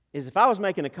is if I was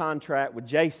making a contract with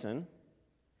Jason,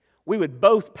 we would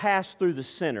both pass through the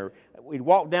center. We'd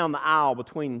walk down the aisle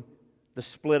between the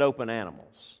split open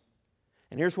animals.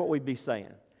 And here's what we'd be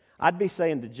saying. I'd be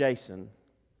saying to Jason,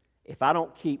 if I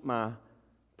don't keep my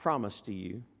promise to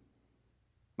you,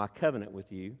 my covenant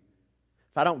with you,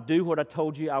 if I don't do what I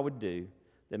told you I would do,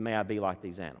 then may I be like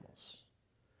these animals.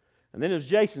 And then it was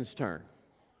Jason's turn.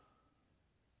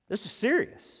 This is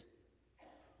serious.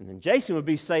 And then Jason would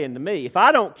be saying to me, if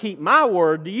I don't keep my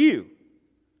word to you,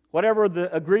 whatever the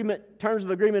terms of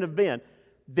the agreement have been,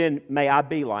 then may I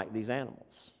be like these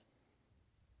animals.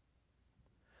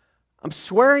 I'm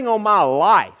swearing on my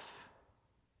life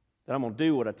that I'm going to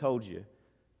do what I told you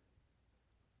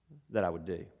that I would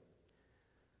do.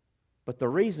 But the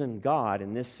reason God,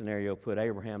 in this scenario, put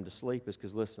Abraham to sleep is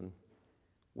because, listen,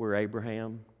 we're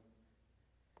Abraham.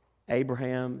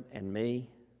 Abraham and me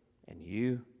and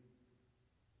you,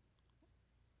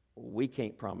 we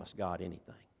can't promise God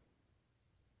anything.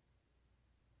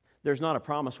 There's not a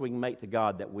promise we can make to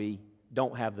God that we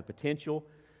don't have the potential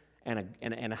and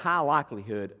a high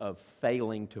likelihood of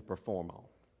failing to perform on.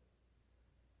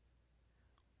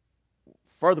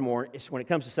 Furthermore, when it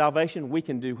comes to salvation, we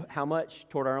can do how much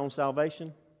toward our own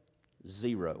salvation?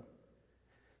 Zero.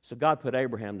 So God put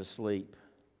Abraham to sleep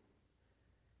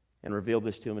and revealed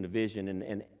this to him in a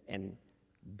vision, and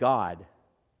God,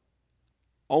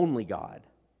 only God,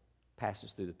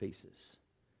 passes through the pieces.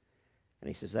 And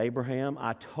he says, Abraham,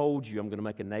 I told you I'm going to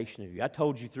make a nation of you. I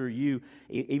told you through you,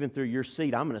 even through your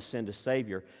seed, I'm going to send a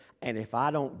Savior. And if I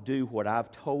don't do what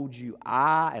I've told you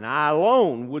I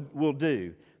alone will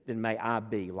do, then may I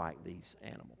be like these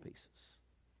animal pieces.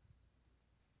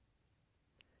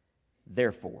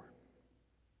 Therefore,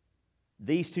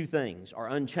 these two things are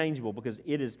unchangeable because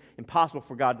it is impossible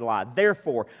for God to lie.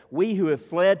 Therefore, we who have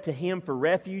fled to Him for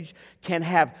refuge can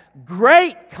have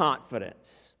great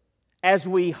confidence as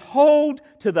we hold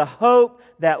to the hope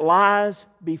that lies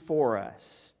before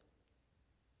us.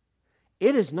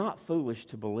 It is not foolish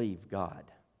to believe God.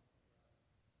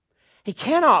 He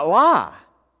cannot lie.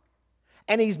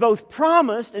 And He's both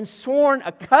promised and sworn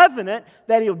a covenant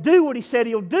that He'll do what He said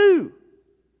He'll do.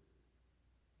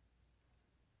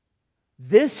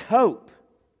 This hope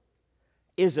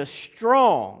is a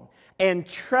strong and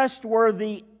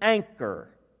trustworthy anchor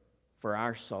for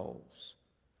our souls.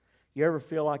 You ever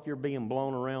feel like you're being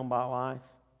blown around by life?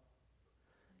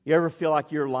 You ever feel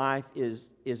like your life is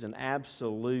an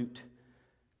absolute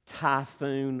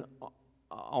typhoon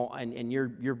and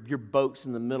your boat's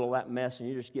in the middle of that mess and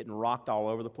you're just getting rocked all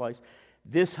over the place?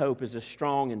 This hope is a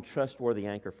strong and trustworthy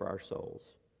anchor for our souls.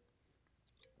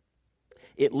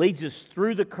 It leads us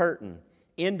through the curtain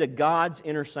into God's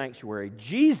inner sanctuary.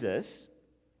 Jesus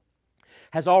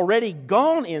has already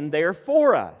gone in there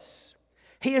for us.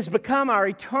 He has become our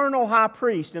eternal high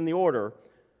priest in the order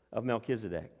of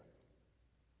Melchizedek.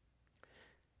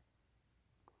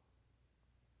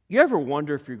 You ever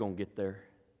wonder if you're going to get there?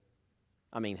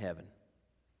 I mean heaven.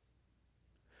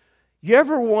 You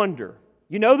ever wonder,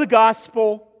 you know the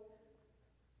gospel,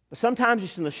 but sometimes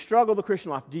just in the struggle of the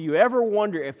Christian life, do you ever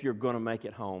wonder if you're going to make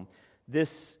it home?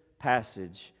 This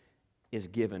passage is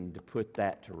given to put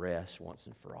that to rest once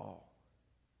and for all.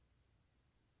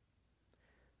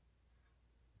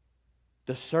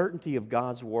 The certainty of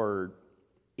God's Word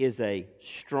is a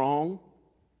strong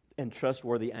and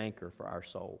trustworthy anchor for our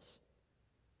souls.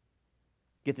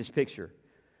 Get this picture.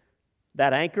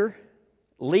 That anchor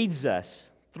leads us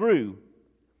through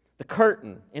the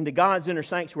curtain into God's inner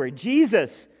sanctuary.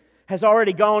 Jesus has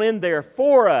already gone in there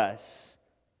for us.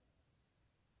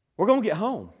 We're going to get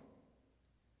home.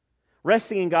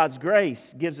 Resting in God's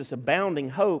grace gives us abounding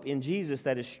hope in Jesus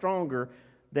that is stronger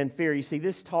than fear. You see,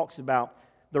 this talks about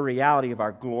the reality of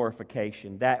our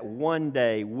glorification, that one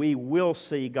day we will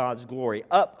see God's glory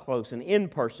up close and in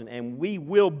person, and we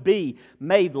will be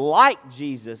made like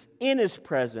Jesus in His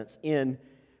presence in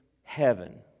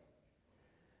heaven.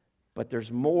 But there's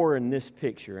more in this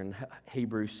picture in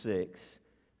Hebrews 6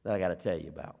 that I got to tell you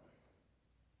about.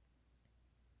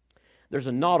 There's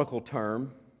a nautical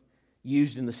term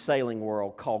used in the sailing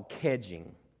world called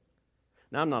kedging.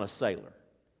 Now, I'm not a sailor.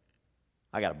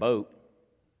 I got a boat.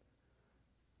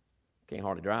 Can't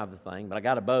hardly drive the thing, but I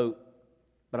got a boat,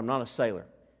 but I'm not a sailor.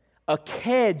 A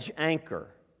kedge anchor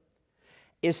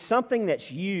is something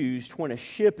that's used when a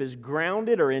ship is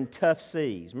grounded or in tough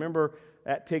seas. Remember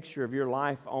that picture of your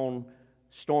life on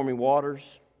stormy waters?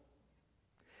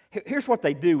 Here's what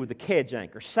they do with the kedge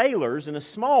anchor. Sailors in a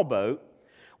small boat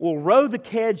will row the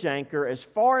kedge anchor as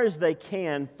far as they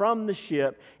can from the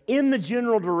ship in the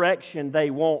general direction they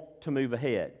want to move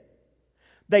ahead.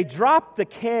 They drop the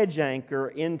kedge anchor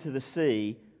into the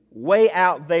sea way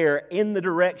out there in the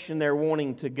direction they're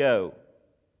wanting to go.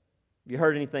 Have you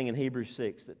heard anything in Hebrews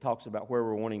 6 that talks about where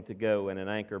we're wanting to go and an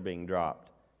anchor being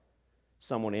dropped?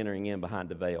 Someone entering in behind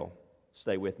the veil.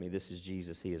 Stay with me. This is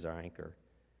Jesus. He is our anchor.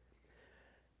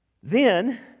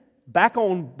 Then, back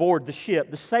on board the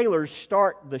ship, the sailors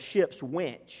start the ship's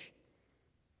winch.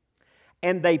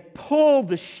 And they pull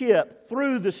the ship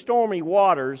through the stormy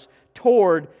waters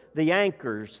toward the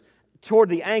anchor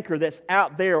that's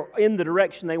out there in the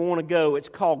direction they want to go. It's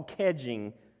called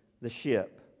kedging the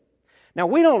ship. Now,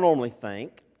 we don't normally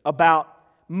think about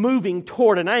moving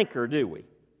toward an anchor, do we?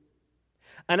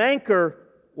 An anchor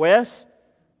Wes,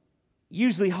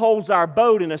 usually holds our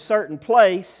boat in a certain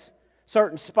place,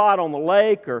 certain spot on the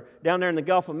lake or down there in the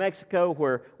Gulf of Mexico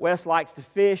where Wes likes to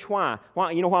fish. Why?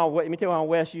 You know why? Let me tell you why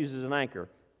Wes uses an anchor.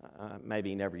 Maybe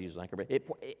he never uses an anchor, but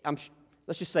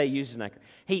let's just say he uses an anchor.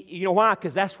 You know why?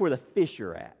 Because that's where the fish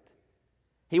are at.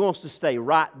 He wants to stay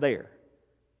right there.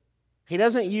 He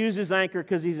doesn't use his anchor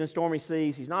because he's in stormy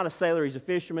seas. He's not a sailor, he's a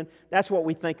fisherman. That's what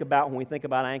we think about when we think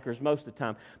about anchors most of the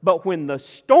time. But when the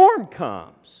storm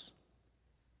comes,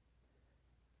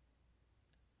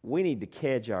 we need to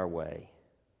kedge our way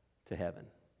to heaven.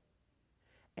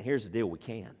 And here's the deal, we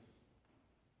can.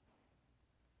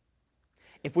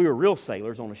 If we were real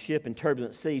sailors on a ship in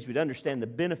turbulent seas, we'd understand the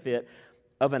benefit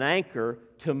of an anchor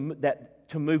to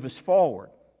move us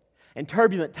forward. And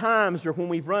turbulent times are when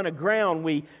we've run aground,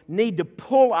 we need to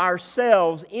pull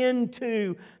ourselves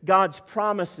into God's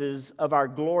promises of our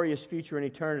glorious future in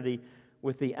eternity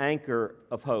with the anchor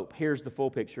of hope. Here's the full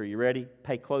picture. Are you ready?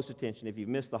 Pay close attention. If you've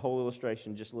missed the whole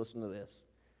illustration, just listen to this.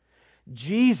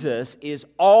 Jesus is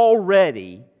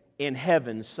already in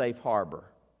heaven's safe harbor.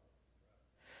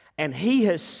 And He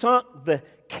has sunk the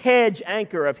kedge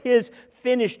anchor of His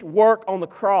finished work on the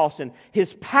cross and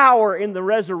His power in the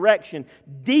resurrection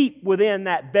deep within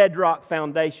that bedrock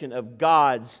foundation of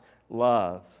God's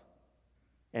love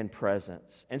and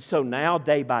presence. And so now,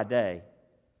 day by day,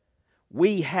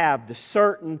 we have the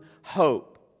certain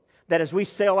hope that as we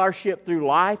sail our ship through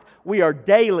life, we are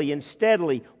daily and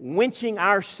steadily winching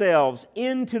ourselves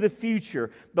into the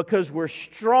future because we're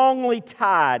strongly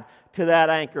tied to that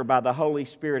anchor by the Holy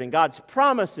Spirit. And God's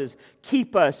promises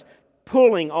keep us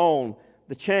pulling on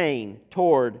the chain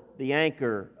toward the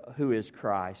anchor who is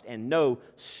Christ. And no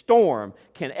storm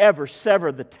can ever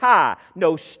sever the tie.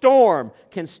 No storm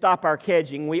can stop our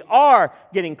kedging. We are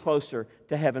getting closer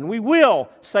to heaven. We will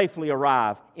safely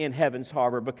arrive in heaven's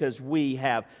harbor because we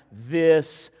have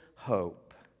this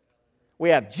hope. We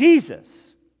have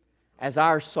Jesus as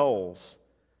our soul's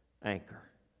anchor.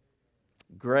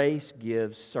 Grace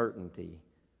gives certainty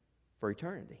for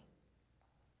eternity.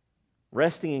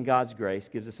 Resting in God's grace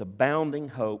gives us abounding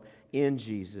hope in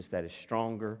Jesus that is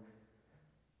stronger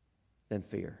than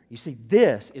fear. You see,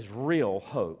 this is real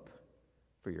hope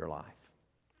for your life.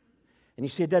 And you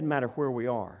see, it doesn't matter where we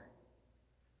are.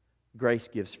 Grace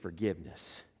gives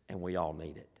forgiveness, and we all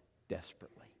need it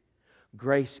desperately.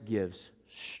 Grace gives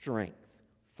strength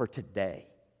for today,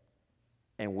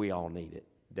 and we all need it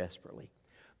desperately.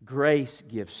 Grace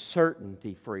gives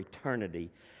certainty for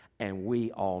eternity, and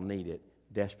we all need it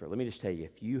desperate. Let me just tell you,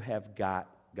 if you have got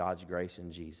God's grace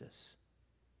in Jesus,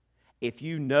 if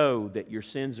you know that your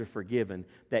sins are forgiven,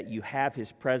 that you have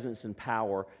His presence and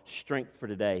power, strength for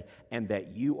today, and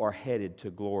that you are headed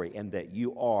to glory, and that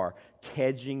you are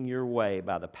kedging your way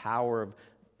by the power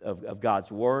of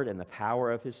God's Word and the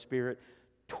power of His Spirit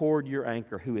toward your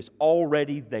anchor who is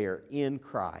already there in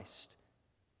Christ,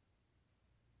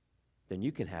 then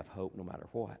you can have hope no matter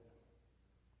what.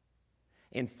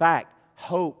 In fact,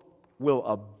 hope will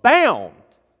abound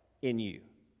in you.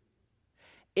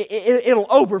 It'll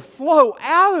overflow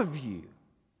out of you.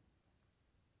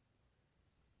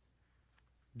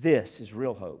 This is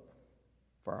real hope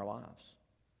for our lives.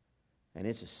 And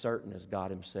it's as certain as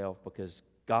God Himself, because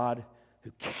God,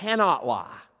 who cannot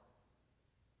lie,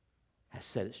 has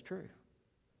said it's true.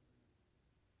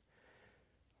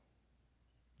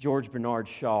 George Bernard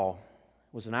Shaw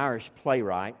was an Irish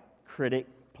playwright, critic,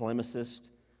 polemicist,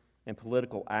 and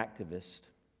political activist.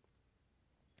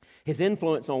 His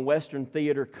influence on Western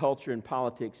theater, culture, and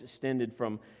politics extended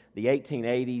from the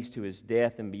 1880s to his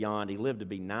death and beyond. He lived to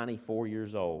be 94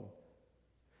 years old.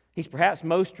 He's perhaps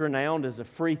most renowned as a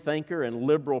free thinker and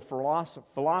liberal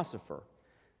philosopher.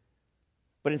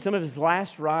 But in some of his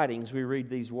last writings, we read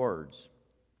these words: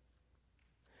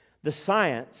 "The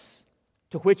science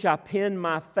to which I pin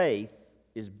my faith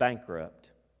is bankrupt.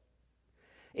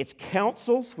 Its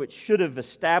counsels, which should have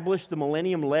established the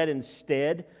millennium, led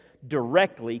instead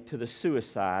directly to the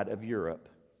suicide of Europe.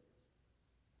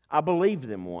 I believed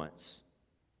them once.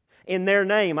 In their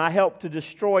name, I helped to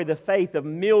destroy the faith of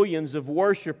millions of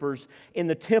worshipers in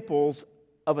the temples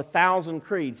of 1,000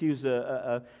 creeds." He was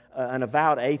an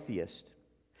avowed atheist.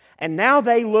 "And now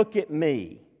they look at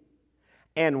me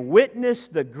and witness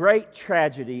the great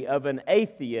tragedy of an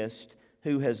atheist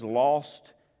who has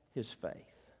lost his faith."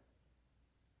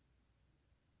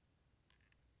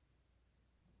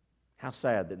 How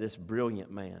sad that this brilliant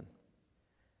man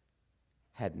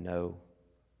had no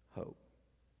hope.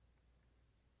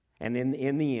 And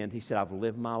in the end, he said, "I've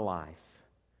lived my life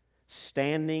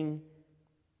standing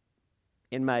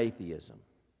in my atheism.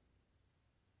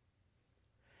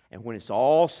 And when it's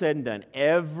all said and done,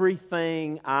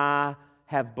 everything I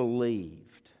have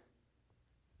believed,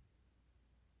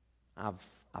 I've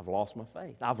lost my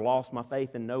faith. I've lost my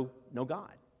faith in no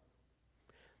God.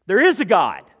 There is a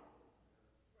God.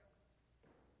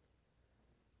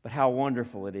 But how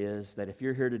wonderful it is that if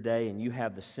you're here today and you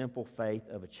have the simple faith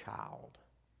of a child,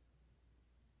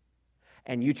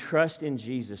 and you trust in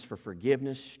Jesus for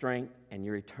forgiveness, strength, and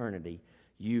your eternity,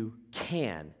 you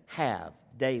can have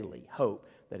daily hope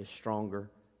that is stronger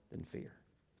than fear.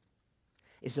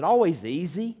 Is it always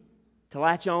easy to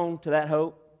latch on to that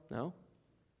hope? No.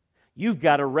 You've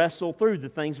got to wrestle through the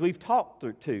things we've talked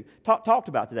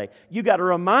about today. You've got to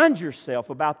remind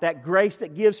yourself about that grace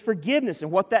that gives forgiveness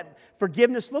and what that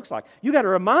forgiveness looks like. You've got to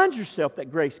remind yourself that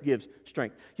grace gives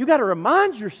strength. You've got to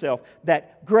remind yourself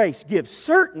that grace gives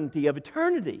certainty of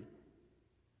eternity.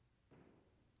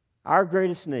 Our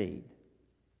greatest need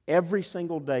every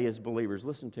single day as believers,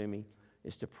 listen to me,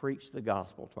 is to preach the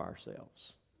gospel to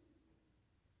ourselves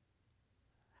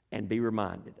and be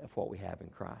reminded of what we have in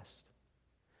Christ.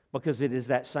 Because it is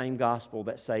that same gospel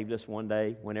that saved us one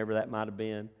day, whenever that might have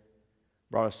been,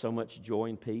 brought us so much joy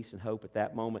and peace and hope at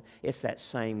that moment. It's that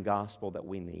same gospel that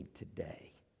we need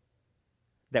today,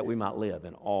 that we might live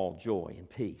in all joy and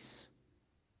peace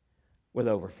with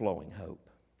overflowing hope.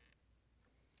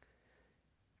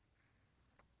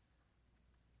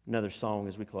 Another song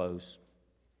as we close.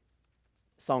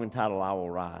 A song entitled, I Will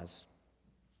Rise.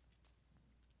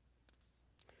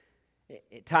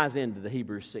 It ties into the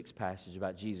Hebrews 6 passage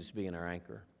about Jesus being our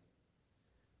anchor.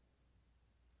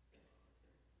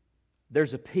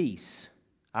 There's a peace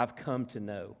I've come to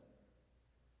know,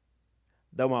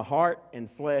 though my heart and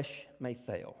flesh may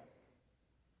fail.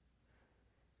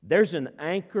 There's an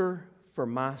anchor for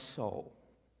my soul.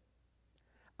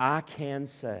 I can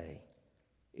say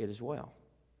it is well.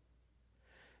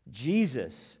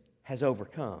 Jesus has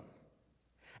overcome.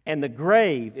 And the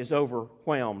grave is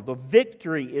overwhelmed. The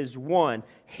victory is won.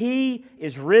 He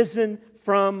is risen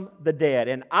from the dead.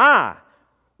 And I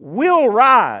will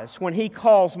rise when He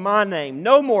calls my name.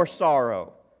 No more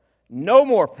sorrow. No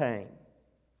more pain.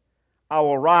 I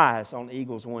will rise on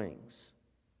eagle's wings.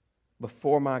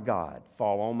 Before my God,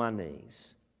 fall on my knees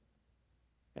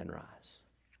and rise.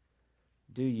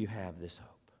 Do you have this hope?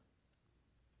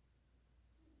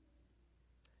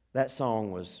 That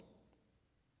song was,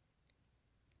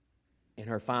 in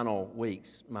her final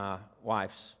weeks, my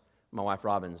wife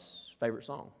Robin's favorite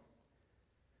song.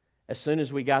 As soon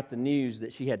as we got the news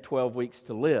that she had 12 weeks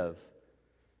to live,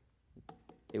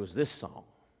 it was this song.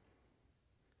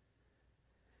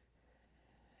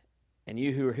 And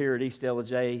you who are here at East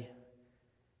LJ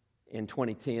in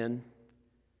 2010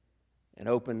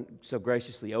 and so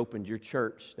graciously opened your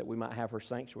church that we might have her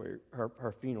sanctuary,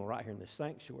 her funeral right here in this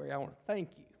sanctuary, I want to thank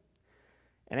you.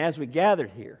 And as we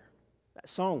gathered here, that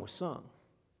song was sung.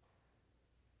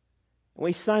 And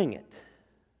we sang it.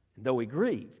 And though we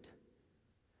grieved,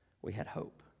 we had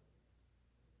hope.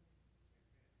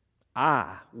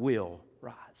 I will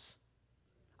rise.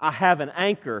 I have an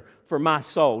anchor for my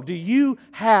soul. Do you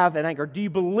have an anchor? Do you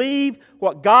believe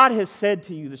what God has said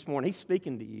to you this morning? He's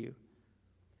speaking to you.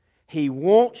 He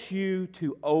wants you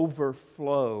to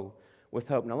overflow with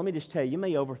hope. Now let me just tell you, you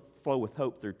may overflow with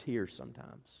hope through tears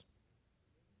sometimes.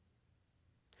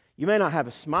 You may not have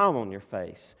a smile on your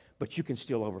face, but you can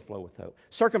still overflow with hope.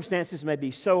 Circumstances may be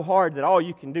so hard that all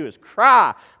you can do is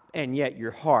cry, and yet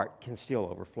your heart can still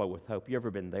overflow with hope. You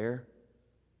ever been there?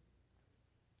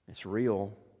 It's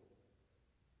real.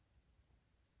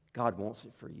 God wants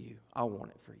it for you. I want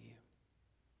it for you.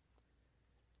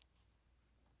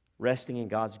 Resting in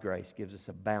God's grace gives us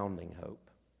abounding hope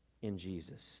in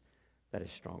Jesus that is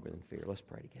stronger than fear. Let's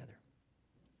pray together.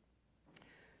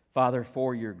 Father,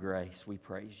 for your grace, we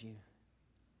praise you.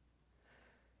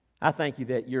 I thank you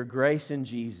that your grace in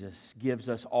Jesus gives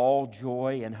us all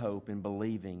joy and hope in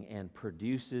believing and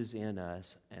produces in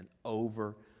us an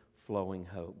overflowing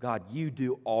hope. God, you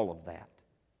do all of that.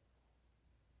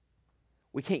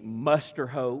 We can't muster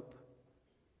hope.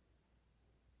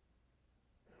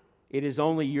 It is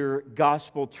only your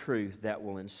gospel truth that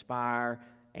will inspire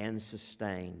and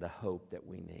sustain the hope that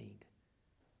we need.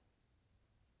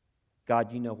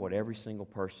 God, you know what every single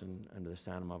person under the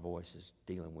sound of my voice is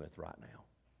dealing with right now.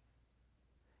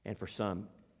 And for some,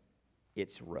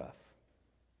 it's rough.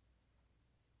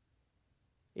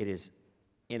 It is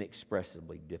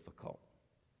inexpressibly difficult.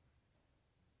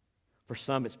 For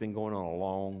some, it's been going on a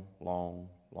long, long,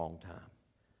 long time.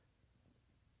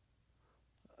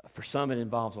 For some, it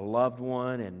involves a loved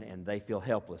one, and they feel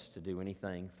helpless to do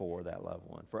anything for that loved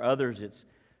one. For others, it's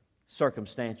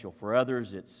circumstantial. For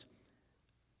others, it's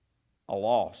a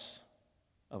loss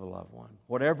of a loved one.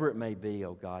 Whatever it may be,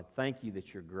 oh God, thank you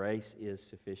that your grace is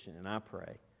sufficient. And I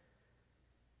pray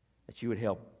that you would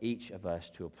help each of us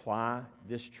to apply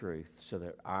this truth so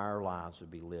that our lives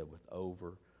would be lived with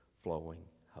overflowing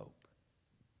hope.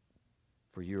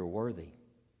 For you are worthy.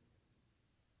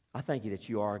 I thank you that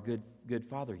you are a good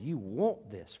Father. You want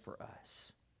this for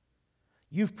us.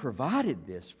 You've provided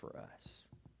this for us.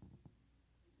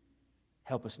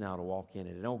 Help us now to walk in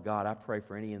it. And oh God, I pray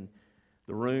for any in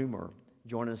the room or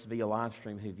joining us via live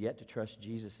stream who've yet to trust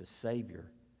Jesus as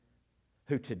Savior,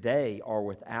 who today are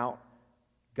without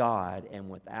God and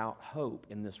without hope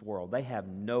in this world. They have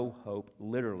no hope,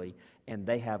 literally, and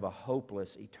they have a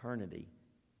hopeless eternity.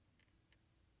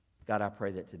 God, I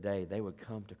pray that today they would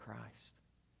come to Christ.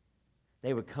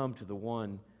 They would come to the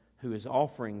one who is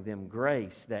offering them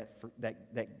grace that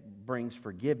brings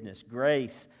forgiveness,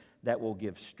 grace that will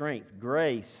give strength,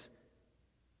 grace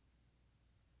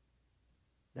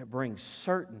that brings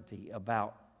certainty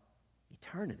about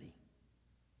eternity,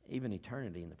 even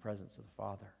eternity in the presence of the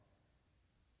Father.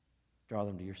 Draw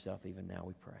them to yourself even now,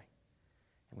 we pray.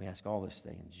 And we ask all this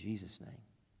today in Jesus' name.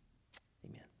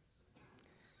 Amen.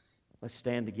 Let's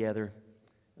stand together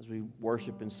as we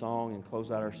worship in song and close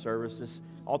out our service. This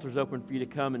altar's open for you to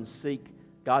come and seek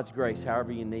God's grace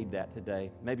however you need that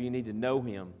today. Maybe you need to know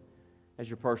Him as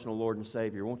your personal Lord and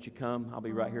Savior. Won't you come? I'll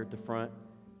be right here at the front.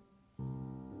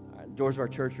 Doors of our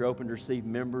church are open to receive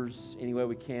members any way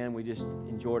we can. We just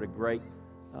enjoyed a great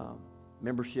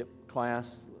membership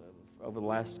class over the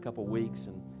last couple of weeks,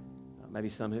 and maybe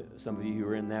some of you who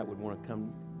are in that would want to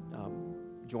come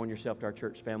join yourself to our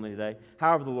church family today.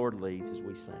 However the Lord leads as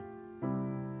we sing.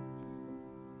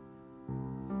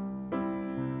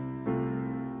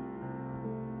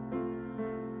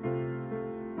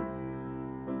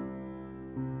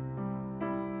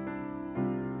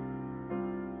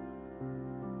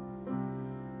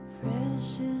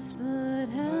 Precious blood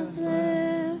has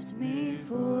left me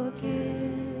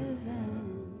forgiven,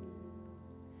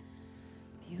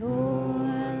 pure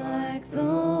like the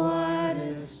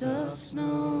whitest of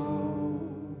snow,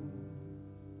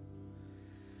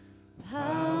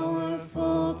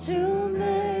 powerful to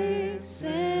make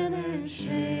sin and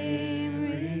shame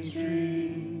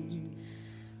retreat.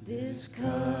 This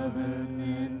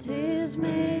covenant is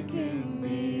making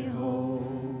me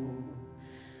whole,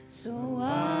 so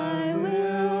I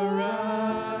will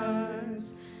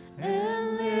rise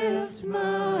and lift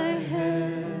my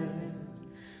head,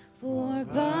 for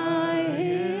by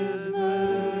His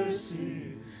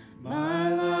mercy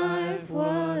my life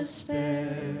was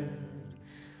spared.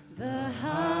 The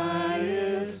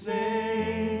highest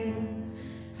name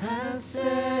has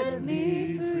set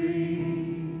me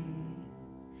free.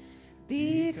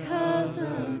 Because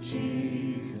of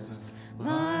Jesus,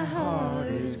 my heart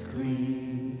is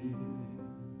clean.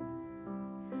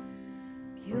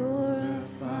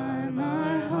 Purify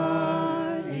my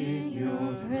heart in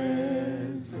your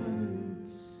presence.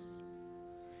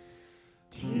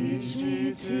 Teach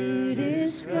me to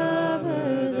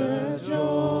discover the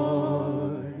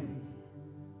joy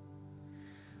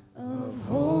of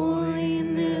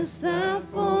holiness that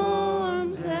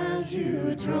forms as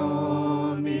you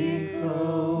draw me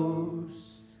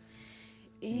close.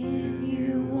 In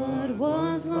you what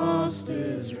was lost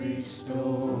is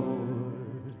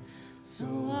restored. So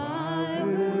I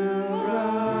will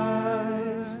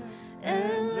rise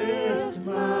and lift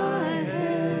my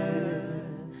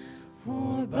head,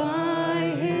 for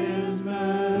by His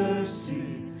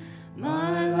mercy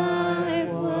my life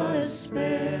was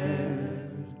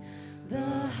spared. The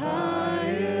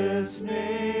highest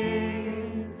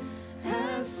name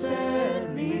has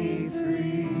set me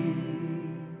free.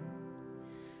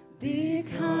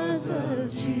 Because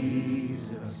of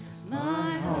Jesus,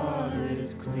 my heart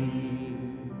is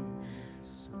clean.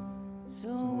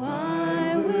 So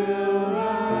I will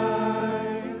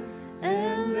rise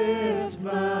and lift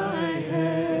my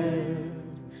head,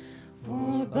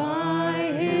 for by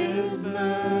His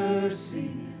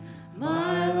mercy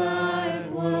my life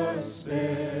was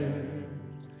spared.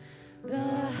 The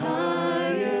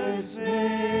highest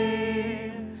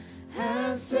name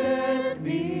has set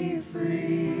me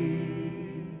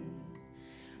free.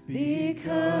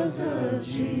 Because of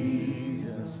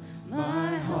Jesus,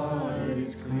 my heart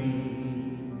is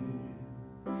clean.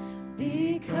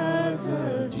 Because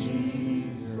of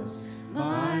Jesus,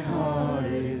 my heart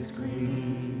is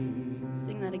clean.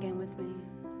 Sing that again with me.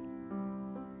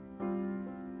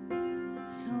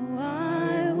 So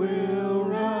I will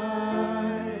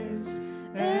rise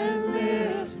and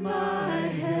lift my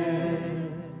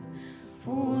head,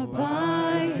 for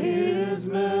by His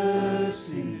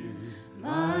mercy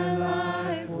my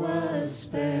life was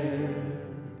spared.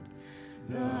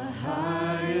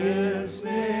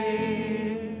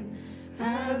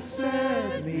 has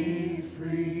set me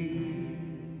free.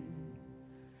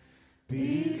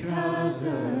 Because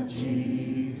of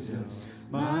Jesus,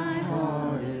 my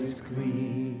heart is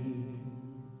clean.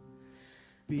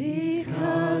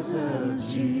 Because of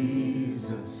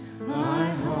Jesus, my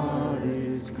heart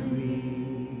is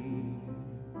clean.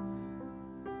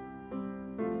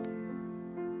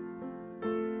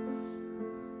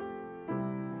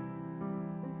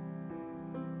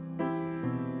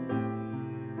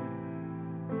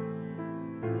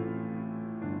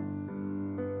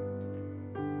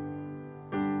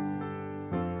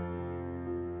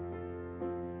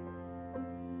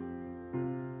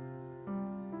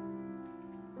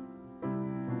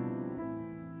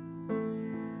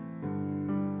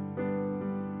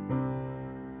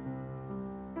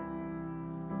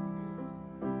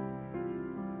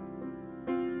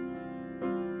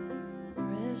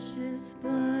 Precious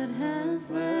blood has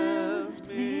left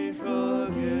me forgiven,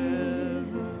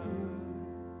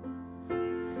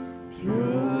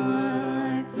 pure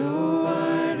like the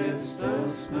whitest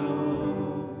of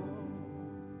snow,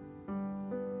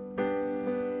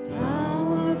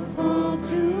 powerful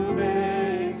to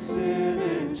make sin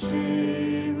and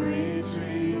shame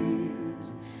retreat.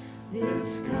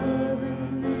 This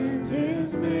covenant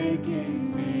is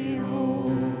making me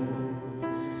whole.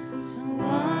 So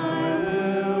I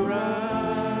will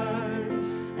rise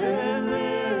and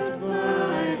lift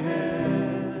my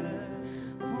head,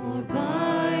 for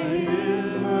by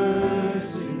His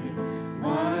mercy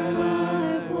my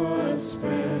life was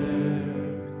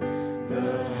spared.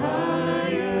 The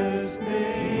highest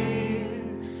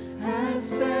name has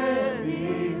set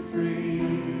me free.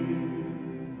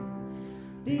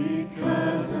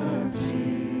 Because of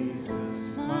Jesus,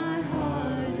 my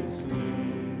heart is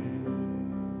clean.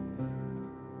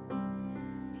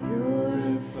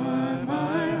 Purify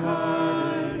my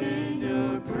heart in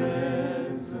your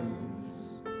presence.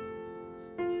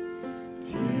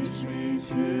 Teach me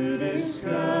to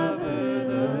discover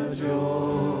the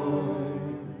joy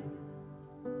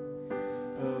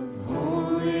of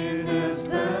holiness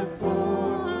that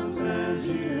forms as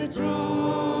you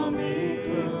draw me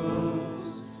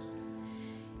close.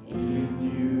 In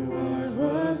you what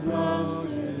was lost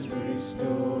is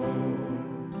restored.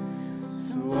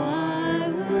 So I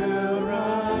will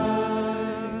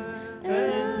rise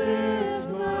and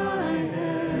lift my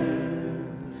head,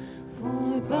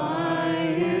 for by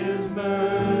His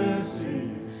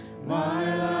mercy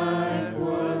my life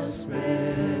was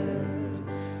spared.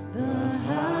 The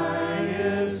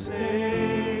highest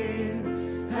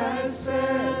name has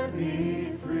set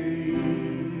me free.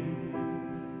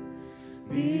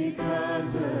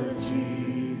 Because of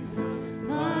Jesus,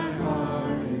 my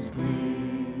heart is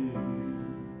clean.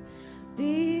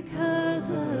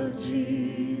 Because of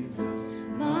Jesus,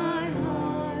 my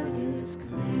heart is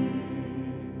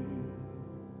clean.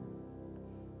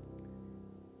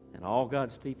 And all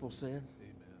God's people said,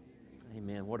 Amen.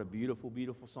 Amen. What a beautiful,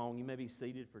 beautiful song. You may be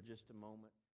seated for just a moment.